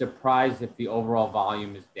would be surprised if the overall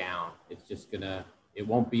volume is down. It's just it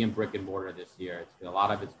won't be in brick and mortar this year. A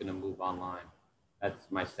lot of it's going to move online. That's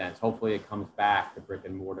my sense. Hopefully it comes back to brick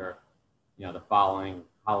and mortar, the following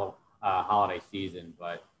holiday season,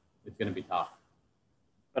 but it's going to be tough.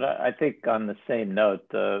 But I think on the same note,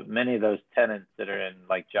 many of those tenants that are in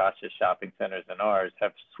like Josh's shopping centers and ours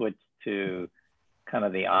have switched to kind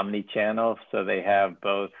of the omni-channel. So they have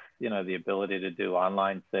both, the ability to do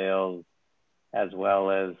online sales as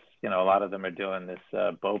well as, a lot of them are doing this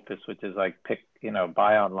BOPUS, which is like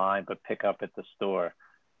buy online, but pick up at the store,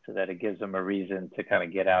 so that it gives them a reason to kind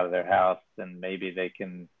of get out of their house, and maybe they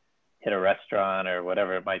can hit a restaurant or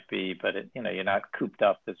whatever it might be, but you're not cooped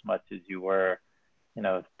up as much as you were,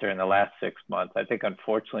 during the last 6 months. I think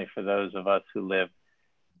unfortunately for those of us who live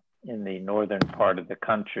in the northern part of the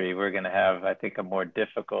country, we're going to have, I think, a more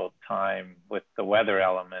difficult time with the weather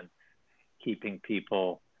elements, keeping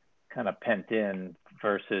people kind of pent in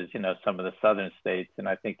versus, some of the southern states. And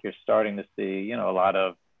I think you're starting to see, a lot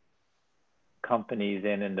of companies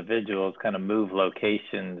and individuals kind of move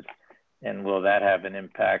locations. And will that have an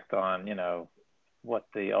impact on, what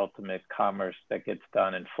the ultimate commerce that gets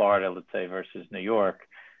done in Florida, let's say, versus New York?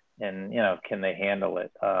 And, can they handle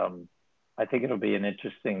it? I think it'll be an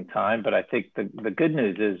interesting time, but I think the good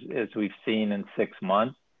news is, as we've seen in 6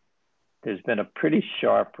 months, there's been a pretty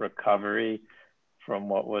sharp recovery from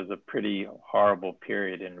what was a pretty horrible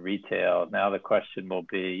period in retail. Now the question will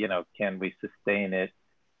be, can we sustain it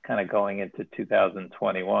kind of going into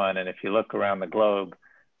 2021? And if you look around the globe,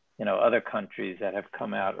 other countries that have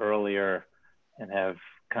come out earlier and have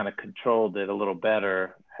kind of controlled it a little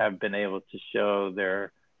better have been able to show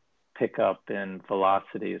their pickup in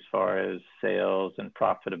velocity as far as sales and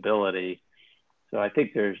profitability. So I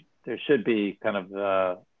think there should be kind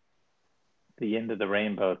of the end of the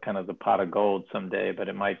rainbow, kind of the pot of gold someday, but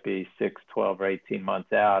it might be 6, 12, or 18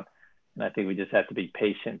 months out. And I think we just have to be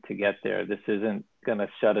patient to get there. This isn't going to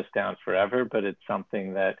shut us down forever, but it's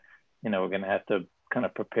something that, we're going to have to kind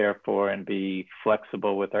of prepare for and be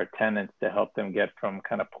flexible with our tenants to help them get from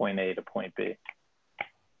kind of point A to point B.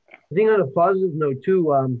 I think on a positive note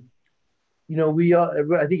too,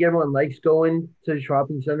 I think everyone likes going to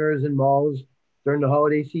shopping centers and malls during the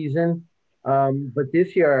holiday season. But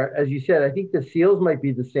this year, as you said, I think the sales might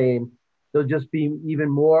be the same. They'll just be even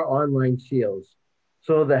more online sales.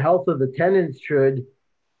 So the health of the tenants should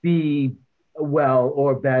be well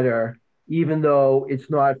or better, even though it's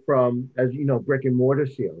not from, as brick and mortar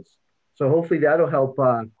sales. So hopefully that'll help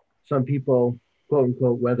some people, quote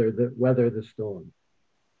unquote, weather the storm.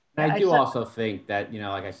 I do also think that,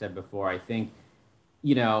 like I said before, I think,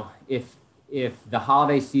 if the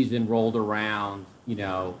holiday season rolled around,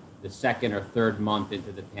 the second or third month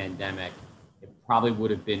into the pandemic, it probably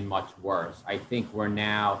would have been much worse. I think we're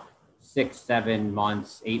now 6, 7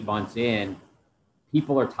 months, 8 months in,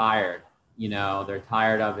 people are tired. They're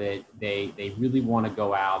tired of it. They really want to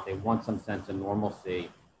go out. They want some sense of normalcy.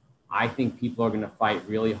 I think people are going to fight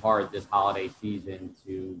really hard this holiday season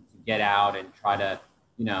to get out and try to,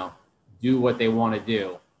 do what they want to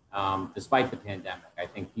do, despite the pandemic. I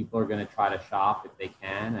think people are going to try to shop if they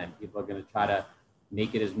can, and people are going to try to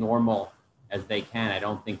make it as normal as they can. I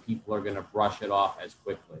don't think people are going to brush it off as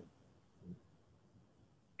quickly.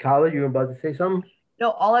 Carla, you were about to say something?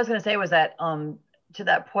 No, all I was going to say was that to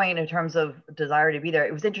that point in terms of desire to be there,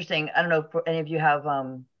 it was interesting. I don't know if any of you have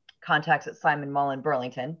contacts at Simon Mall in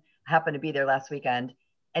Burlington. I happened to be there last weekend,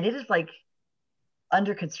 and it is like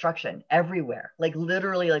under construction everywhere, like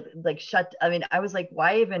literally like shut. I mean, I was like,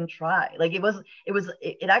 why even try? Like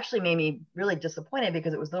it actually made me really disappointed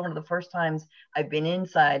because it was one of the first times I've been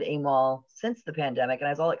inside a mall since the pandemic, and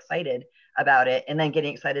I was all excited about it, and then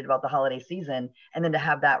getting excited about the holiday season, and then to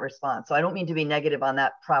have that response. So I don't mean to be negative on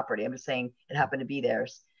that property. I'm just saying it happened to be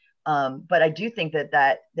theirs. But I do think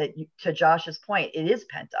that to Josh's point, it is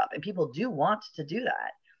pent up, and people do want to do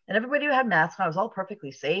that. And everybody who had masks on, I was all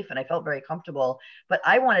perfectly safe, and I felt very comfortable. But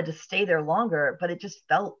I wanted to stay there longer, but it just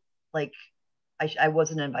felt like I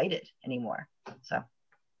wasn't invited anymore. So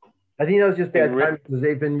I think that was just bad timing because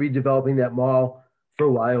they've been redeveloping that mall for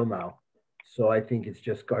a while now. So I think it's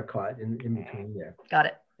just got caught in between there. Got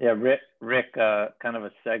it. Yeah, Rick, kind of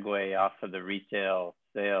a segue off of the retail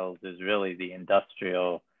sales is really the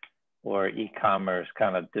industrial or e-commerce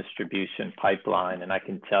kind of distribution pipeline. And I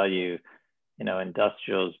can tell you,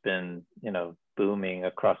 industrial's been, booming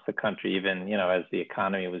across the country, even, as the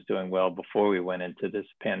economy was doing well before we went into this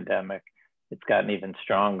pandemic. It's gotten even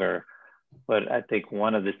stronger. But I think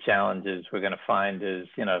one of the challenges we're going to find is,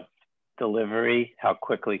 delivery, how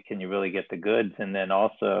quickly can you really get the goods? And then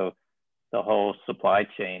also the whole supply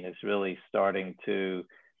chain is really starting to,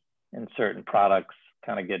 in certain products,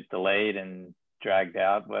 kind of get delayed and dragged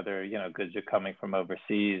out, whether, goods are coming from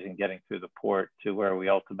overseas and getting through the port to where we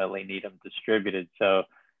ultimately need them distributed. So,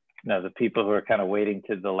 the people who are kind of waiting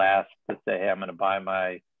to the last to say, hey, I'm going to buy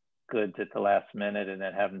my goods at the last minute and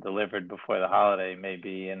then have them delivered before the holiday may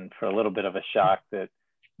be in for a little bit of a shock that,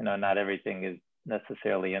 not everything is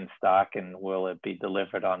necessarily in stock, and will it be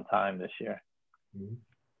delivered on time this year?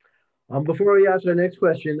 Mm-hmm. Before we ask our next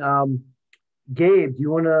question, Gabe, do you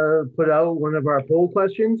want to put out one of our poll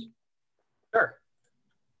questions? Sure.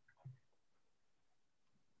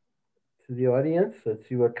 To the audience, let's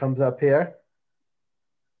see what comes up here.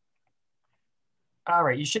 All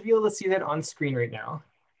right, you should be able to see that on screen right now.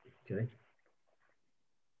 Okay.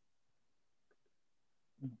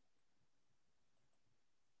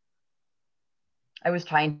 I was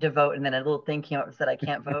trying to vote, and then a little thing came up and said I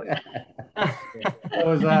can't vote. What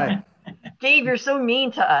was that? Gabe, you're so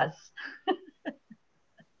mean to us.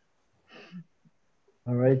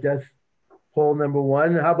 All right, that's poll number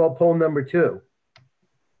one. How about poll number two?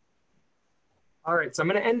 All right, so I'm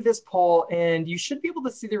going to end this poll, and you should be able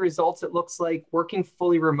to see the results. It looks like working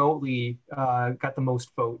fully remotely got the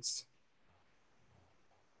most votes.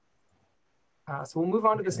 So we'll move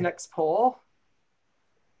on to this next poll.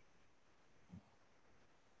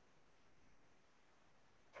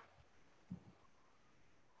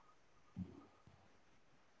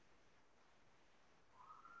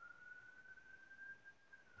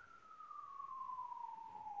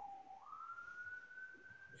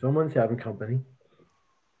 Someone's having company.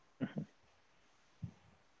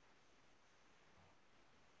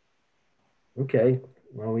 Okay,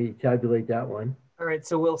 well, we tabulate that one. All right,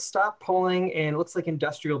 so we'll stop polling, and it looks like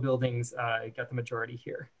industrial buildings got the majority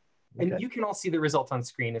here. Okay. And you can all see the results on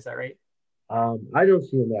screen, is that right? I don't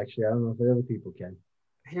see them actually. I don't know if other people can.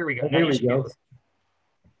 Here we go. Oh, here we go.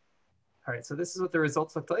 All right, so this is what the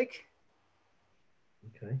results look like.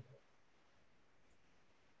 Okay.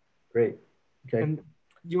 Great. Okay. And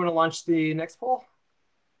you want to launch the next poll?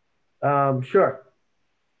 Sure.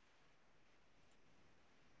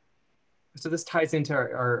 So this ties into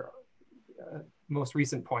our most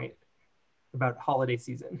recent point about holiday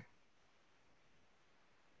season.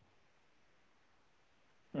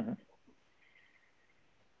 Mm-hmm.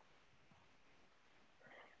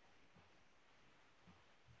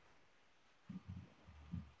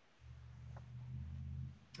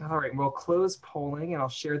 All right, we'll close polling, and I'll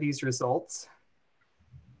share these results.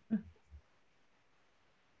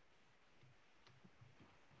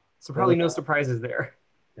 So probably no surprises there.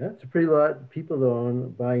 Yeah, it's a pretty lot of people though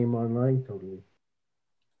buying them online totally.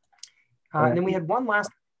 And then we had one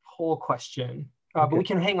last poll question, but we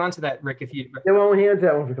can hang on to that, Rick, if you. Yeah, well, we'll hang on to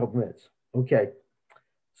that one for a couple minutes. Okay.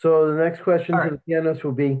 So the next question to the panelists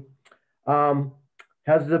will be,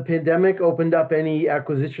 has the pandemic opened up any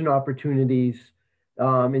acquisition opportunities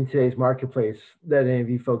in today's marketplace that any of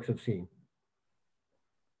you folks have seen?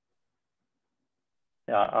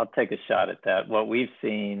 Yeah, I'll take a shot at that. What we've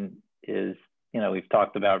seen is, we've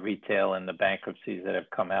talked about retail and the bankruptcies that have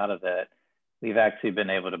come out of that. We've actually been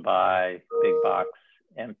able to buy big box,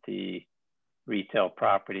 empty retail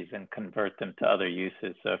properties and convert them to other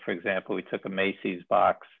uses. So for example, we took a Macy's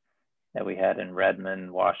box that we had in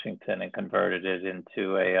Redmond, Washington, and converted it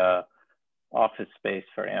into a office space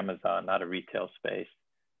for Amazon, not a retail space.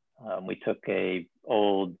 We took a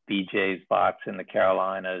old BJ's box in the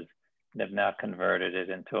Carolinas and have now converted it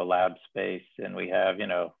into a lab space. And we have, you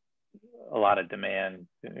know, a lot of demand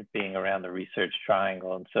being around the research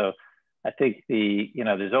triangle. And so I think you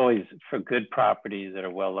know, there's always, for good properties that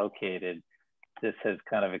are well located, this has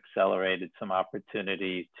kind of accelerated some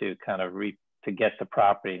opportunity to kind of to get the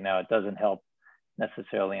property. Now, it doesn't help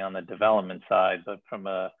necessarily on the development side, but from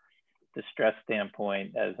a distress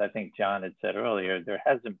standpoint, as I think John had said earlier, there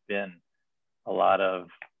hasn't been a lot of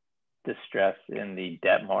distress in the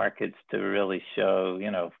debt markets to really show,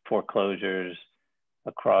 you know, foreclosures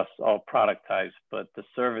across all product types, but the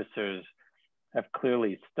servicers have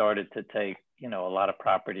clearly started to take, you know, a lot of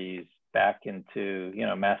properties back into, you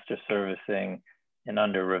know, master servicing and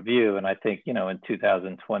under review. And I think, you know, in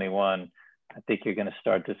 2021, I think you're going to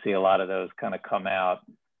start to see a lot of those kind of come out,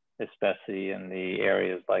 especially in the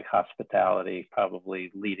areas like hospitality,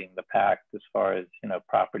 probably leading the pack as far as, you know,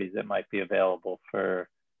 properties that might be available for,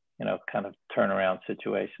 you know, kind of turnaround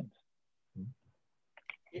situations.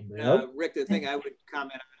 Rick, the thing I would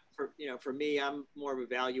comment on, for me, I'm more of a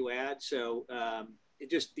value add. So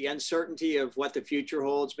just the uncertainty of what the future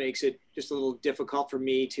holds makes it just a little difficult for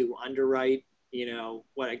me to underwrite, you know,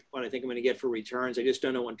 what I think I'm going to get for returns. I just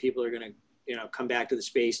don't know when people are going to, you know, come back to the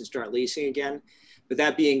space and start leasing again. But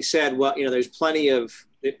that being said, well, you know,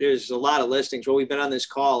 there's a lot of listings. Well, we've been on this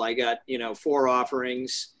call. I got, you know, 4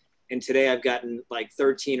 offerings, and today I've gotten like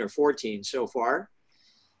 13 or 14 so far.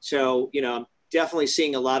 So, you know, I'm definitely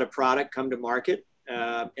seeing a lot of product come to market.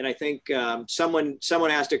 And I think someone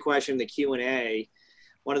asked a question in the Q&A.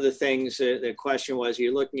 One of the things, the question was,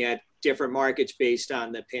 you're looking at different markets based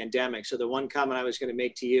on the pandemic. So the one comment I was going to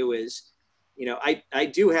make to you is, you know, I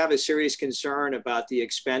do have a serious concern about the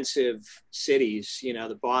expensive cities, you know,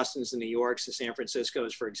 the Bostons, the New Yorks, the San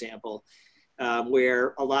Franciscos, for example,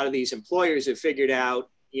 where a lot of these employers have figured out,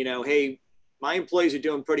 you know, hey, my employees are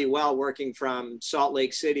doing pretty well working from Salt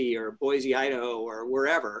Lake City or Boise, Idaho, or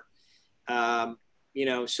wherever. You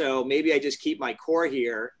know, so maybe I just keep my core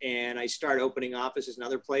here and I start opening offices in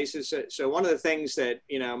other places. So one of the things that,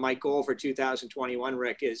 you know, my goal for 2021,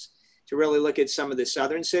 Rick, is to really look at some of the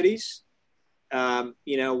southern cities,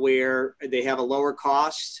 you know, where they have a lower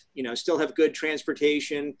cost, you know, still have good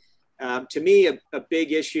transportation. To me, a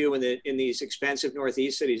big issue in these expensive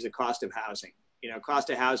Northeast cities, the cost of housing. You know, cost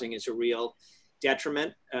of housing is a real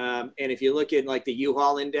detriment. And if you look at like the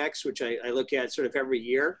U-Haul index, which I look at sort of every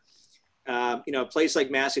year, you know, a place like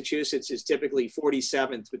Massachusetts is typically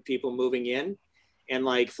 47th with people moving in. And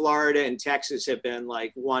like Florida and Texas have been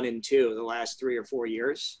like 1 and 2 the last 3 or 4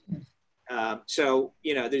 years. So,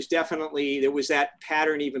 you know, there was that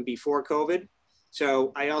pattern even before COVID.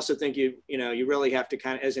 So I also think you really have to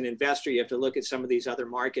kind of, as an investor, you have to look at some of these other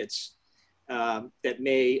markets that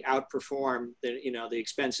may outperform the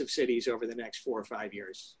expensive cities over the next 4 or 5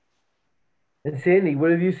 years. And Sandi,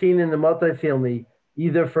 what have you seen in the multifamily,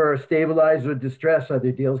 either for stabilized or distress? Are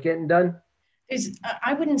there deals getting done?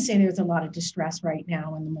 I wouldn't say there's a lot of distress right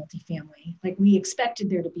now in the multifamily. Like, we expected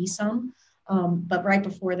there to be some, but right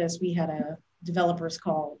before this, we had a developers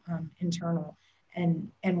call internal,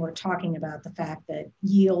 and we're talking about the fact that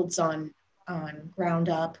yields on ground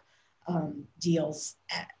up deals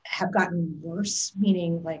have gotten worse,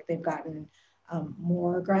 meaning like they've gotten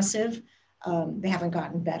more aggressive. They haven't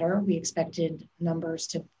gotten better. We expected numbers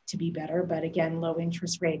to be better, but again, low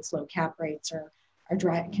interest rates, low cap rates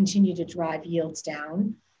continue to drive yields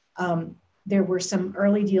down. There were some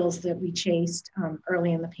early deals that we chased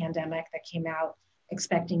early in the pandemic that came out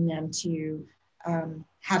expecting them to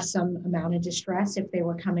have some amount of distress if they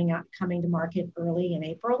were coming to market early in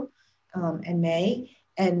April and May.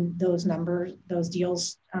 And those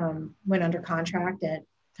deals went under contract at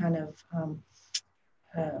kind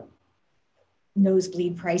of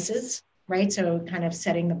nosebleed prices, right? So kind of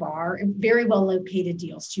setting the bar. Very well located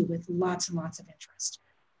deals too, with lots and lots of interest.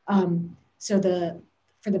 So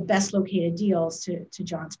for the best located deals, to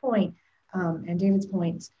John's point and David's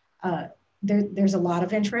points, there's a lot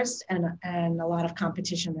of interest and a lot of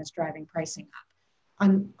competition that's driving pricing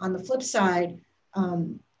up. On the flip side,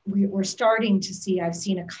 we're starting to see, I've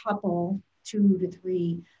seen a couple, 2 to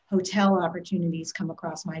 3 hotel opportunities come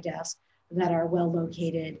across my desk that are well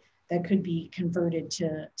located, that could be converted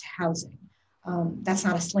to housing. That's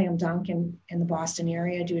not a slam dunk in the Boston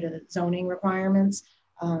area due to the zoning requirements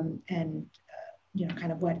and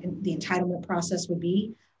kind of what the entitlement process would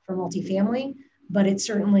be for multifamily. But it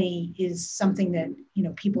certainly is something that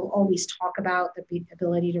people always talk about, the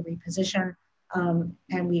ability to reposition.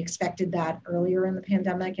 And we expected that earlier in the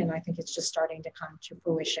pandemic, and I think it's just starting to come to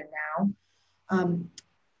fruition now.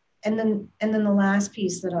 And then the last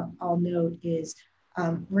piece that I'll note is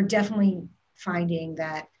we're definitely finding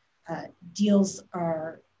that deals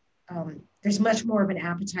are, there's much more of an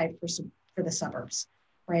appetite for the suburbs,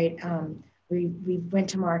 right? We went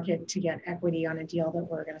to market to get equity on a deal that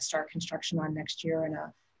we're going to start construction on next year in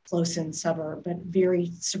a close-in suburb, but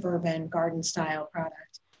very suburban garden style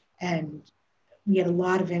product. And we had a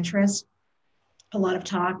lot of interest, a lot of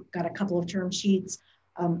talk, got a couple of term sheets,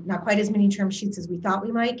 not quite as many term sheets as we thought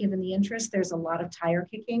we might, given the interest. There's a lot of tire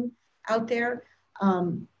kicking out there.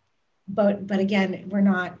 But again, we're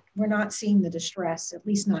not seeing the distress, at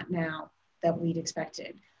least not now, that we'd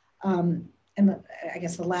expected. I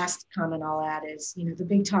guess the last comment I'll add is, the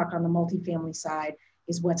big talk on the multifamily side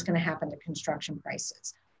is what's going to happen to construction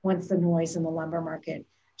prices. Once the noise in the lumber market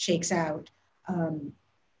shakes out,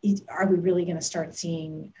 are we really going to start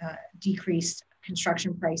seeing decreased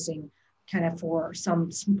construction pricing kind of for some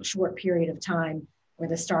short period of time where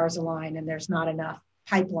the stars align and there's not enough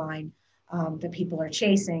pipeline that people are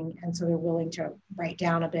chasing, and so they're willing to write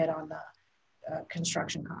down a bit on the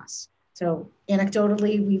construction costs. So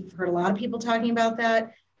anecdotally, we've heard a lot of people talking about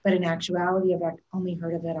that, but in actuality, I've only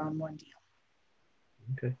heard of it on one deal.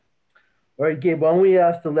 Okay. All right, Gabe, why don't we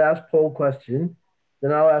ask the last poll question?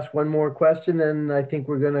 Then I'll ask one more question, and I think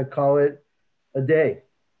we're going to call it a day.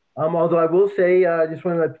 Although I will say, I just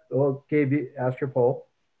want to let Gabe ask your poll.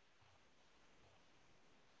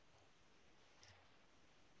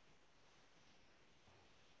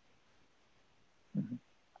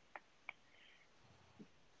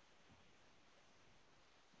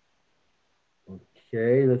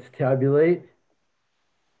 Okay, let's tabulate.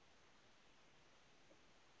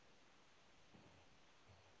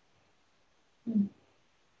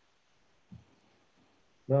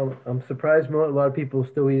 Well, I'm surprised a lot of people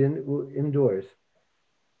still eat indoors,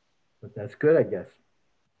 but that's good, I guess.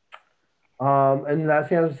 And the last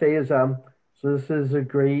thing I would say is, so this is a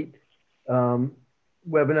great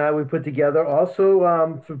webinar we put together.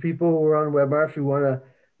 Also, for people who are on the webinar, if you want to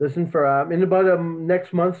listen for, in about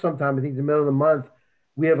next month sometime, I think the middle of the month,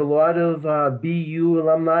 we have a lot of BU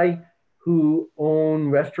alumni who own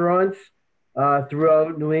restaurants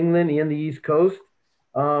throughout New England and the East Coast.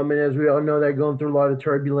 And as we all know, they're going through a lot of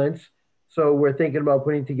turbulence. So we're thinking about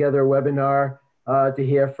putting together a webinar to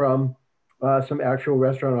hear from some actual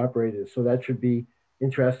restaurant operators. So that should be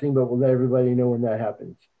interesting, but we'll let everybody know when that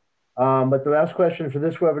happens. But the last question for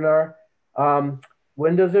this webinar,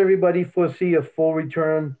 when does everybody foresee a full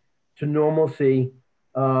return to normalcy,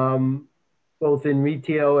 both in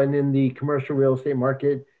retail and in the commercial real estate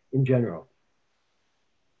market in general?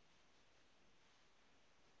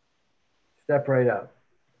 Step right up.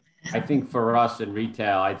 I think for us in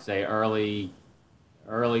retail, I'd say early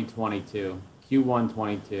 22, Q1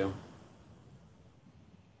 22.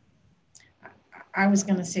 I was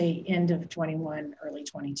going to say end of 21, early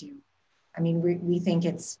 22. I mean, we think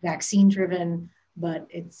it's vaccine driven, but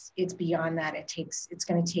it's beyond that. It's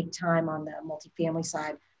going to take time on the multifamily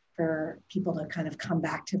side for people to kind of come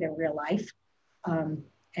back to their real life,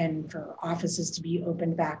 and for offices to be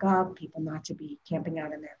opened back up, people not to be camping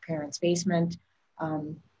out in their parents' basement.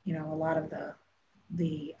 A lot of the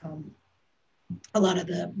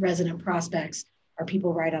resident prospects are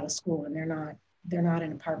people right out of school, and they're not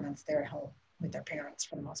in apartments. They're at home with their parents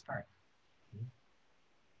for the most part.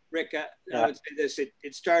 Rick, I would say this: it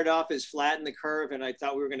started off as flat in the curve, and I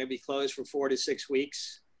thought we were going to be closed for 4 to 6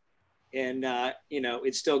 weeks, and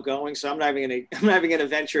it's still going. So I'm not even going to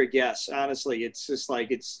venture a guess. Honestly, it's just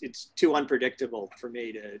like it's too unpredictable for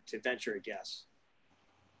me to venture a guess.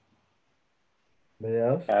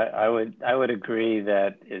 Else? I would agree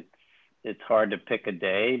that it's hard to pick a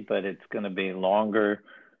day, but it's going to be longer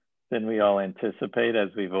than we all anticipate, as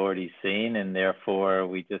we've already seen, and therefore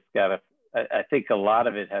we just got to. I think a lot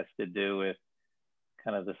of it has to do with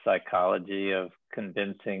kind of the psychology of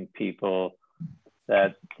convincing people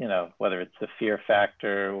that, whether it's the fear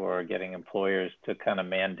factor or getting employers to kind of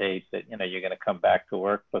mandate that, you're going to come back to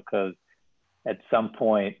work, because at some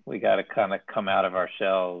point we got to kind of come out of our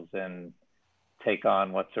shells and take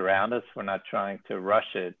on what's around us. We're not trying to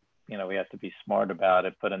rush it. We have to be smart about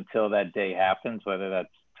it. But until that day happens, whether that's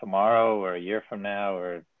tomorrow or a year from now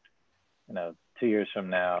or, 2 years from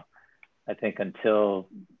now, I think until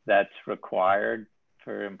that's required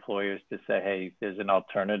for employers to say, hey, there's an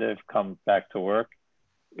alternative, come back to work,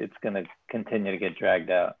 it's going to continue to get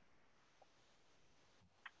dragged out.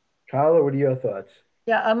 Carla, what are your thoughts?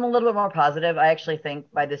 Yeah, I'm a little bit more positive. I actually think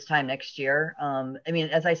by this time next year,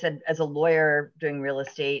 as I said, as a lawyer doing real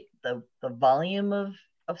estate, the volume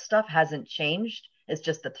of stuff hasn't changed. It's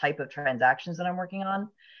just the type of transactions that I'm working on.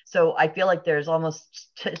 So I feel like there's almost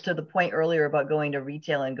to the point earlier about going to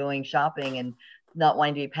retail and going shopping and not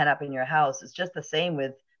wanting to be pent up in your house. It's just the same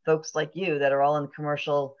with folks like you that are all in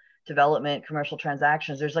commercial development, commercial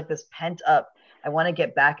transactions. There's like this pent up, I want to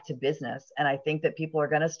get back to business. And I think that people are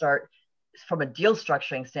going to start, from a deal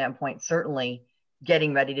structuring standpoint, certainly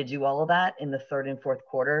getting ready to do all of that in the third and fourth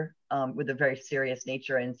quarter with a very serious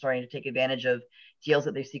nature and starting to take advantage of deals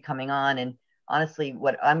that they see coming on. And honestly,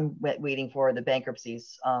 what I'm waiting for are the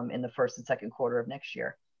bankruptcies in the first and second quarter of next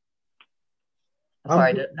year. I'm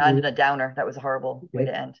sorry, I ended a downer. That was a horrible way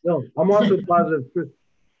to end. No, I'm also positive.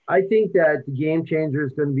 I think that the game changer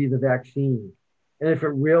is going to be the vaccine. And if it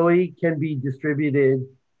really can be distributed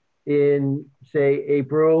in, say,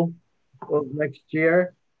 April of next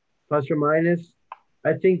year, plus or minus,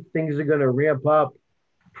 I think things are going to ramp up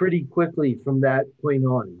pretty quickly from that point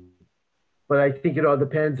on. But I think it all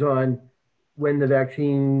depends on when the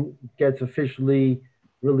vaccine gets officially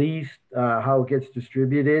released, how it gets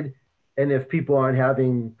distributed, and if people aren't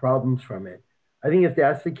having problems from it. I think if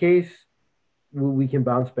that's the case, we can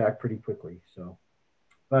bounce back pretty quickly. So,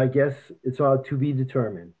 but I guess it's all to be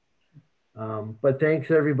determined. But thanks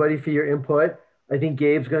everybody for your input. I think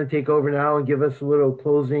Gabe's going to take over now and give us a little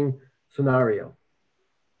closing scenario.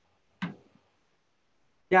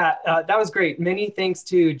 Yeah, that was great. Many thanks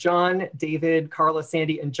to John, David, Carla,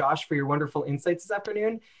 Sandi, and Josh for your wonderful insights this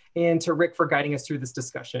afternoon, and to Rick for guiding us through this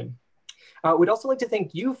discussion. We'd also like to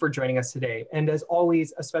thank you for joining us today. And as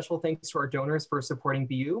always, a special thanks to our donors for supporting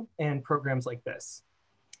BU and programs like this.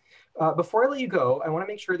 Before I let you go, I want to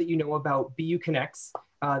make sure that you know about BU Connects,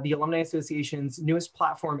 the Alumni Association's newest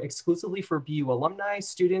platform exclusively for BU alumni,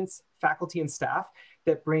 students, faculty, and staff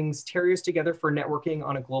that brings Terriers together for networking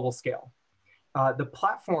on a global scale. The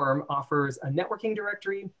platform offers a networking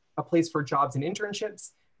directory, a place for jobs and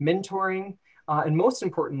internships, mentoring, and most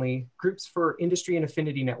importantly, groups for industry and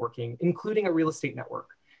affinity networking, including a real estate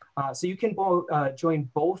network. So you can join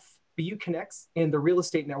both BU Connects and the real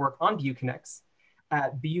estate network on BU Connects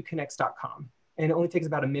at buconnects.com. And it only takes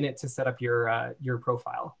about a minute to set up your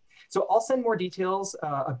profile. So I'll send more details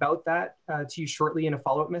about that to you shortly in a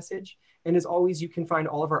follow-up message. And as always, you can find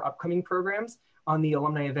all of our upcoming programs on the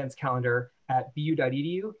alumni events calendar at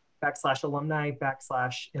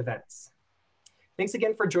bu.edu/alumni/events. Thanks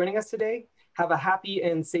again for joining us today. Have a happy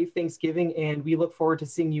and safe Thanksgiving, and we look forward to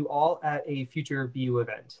seeing you all at a future BU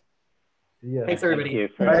event. Yeah. Thanks, everybody. Thank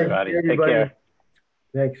you for everybody. Take care.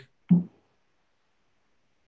 Thanks.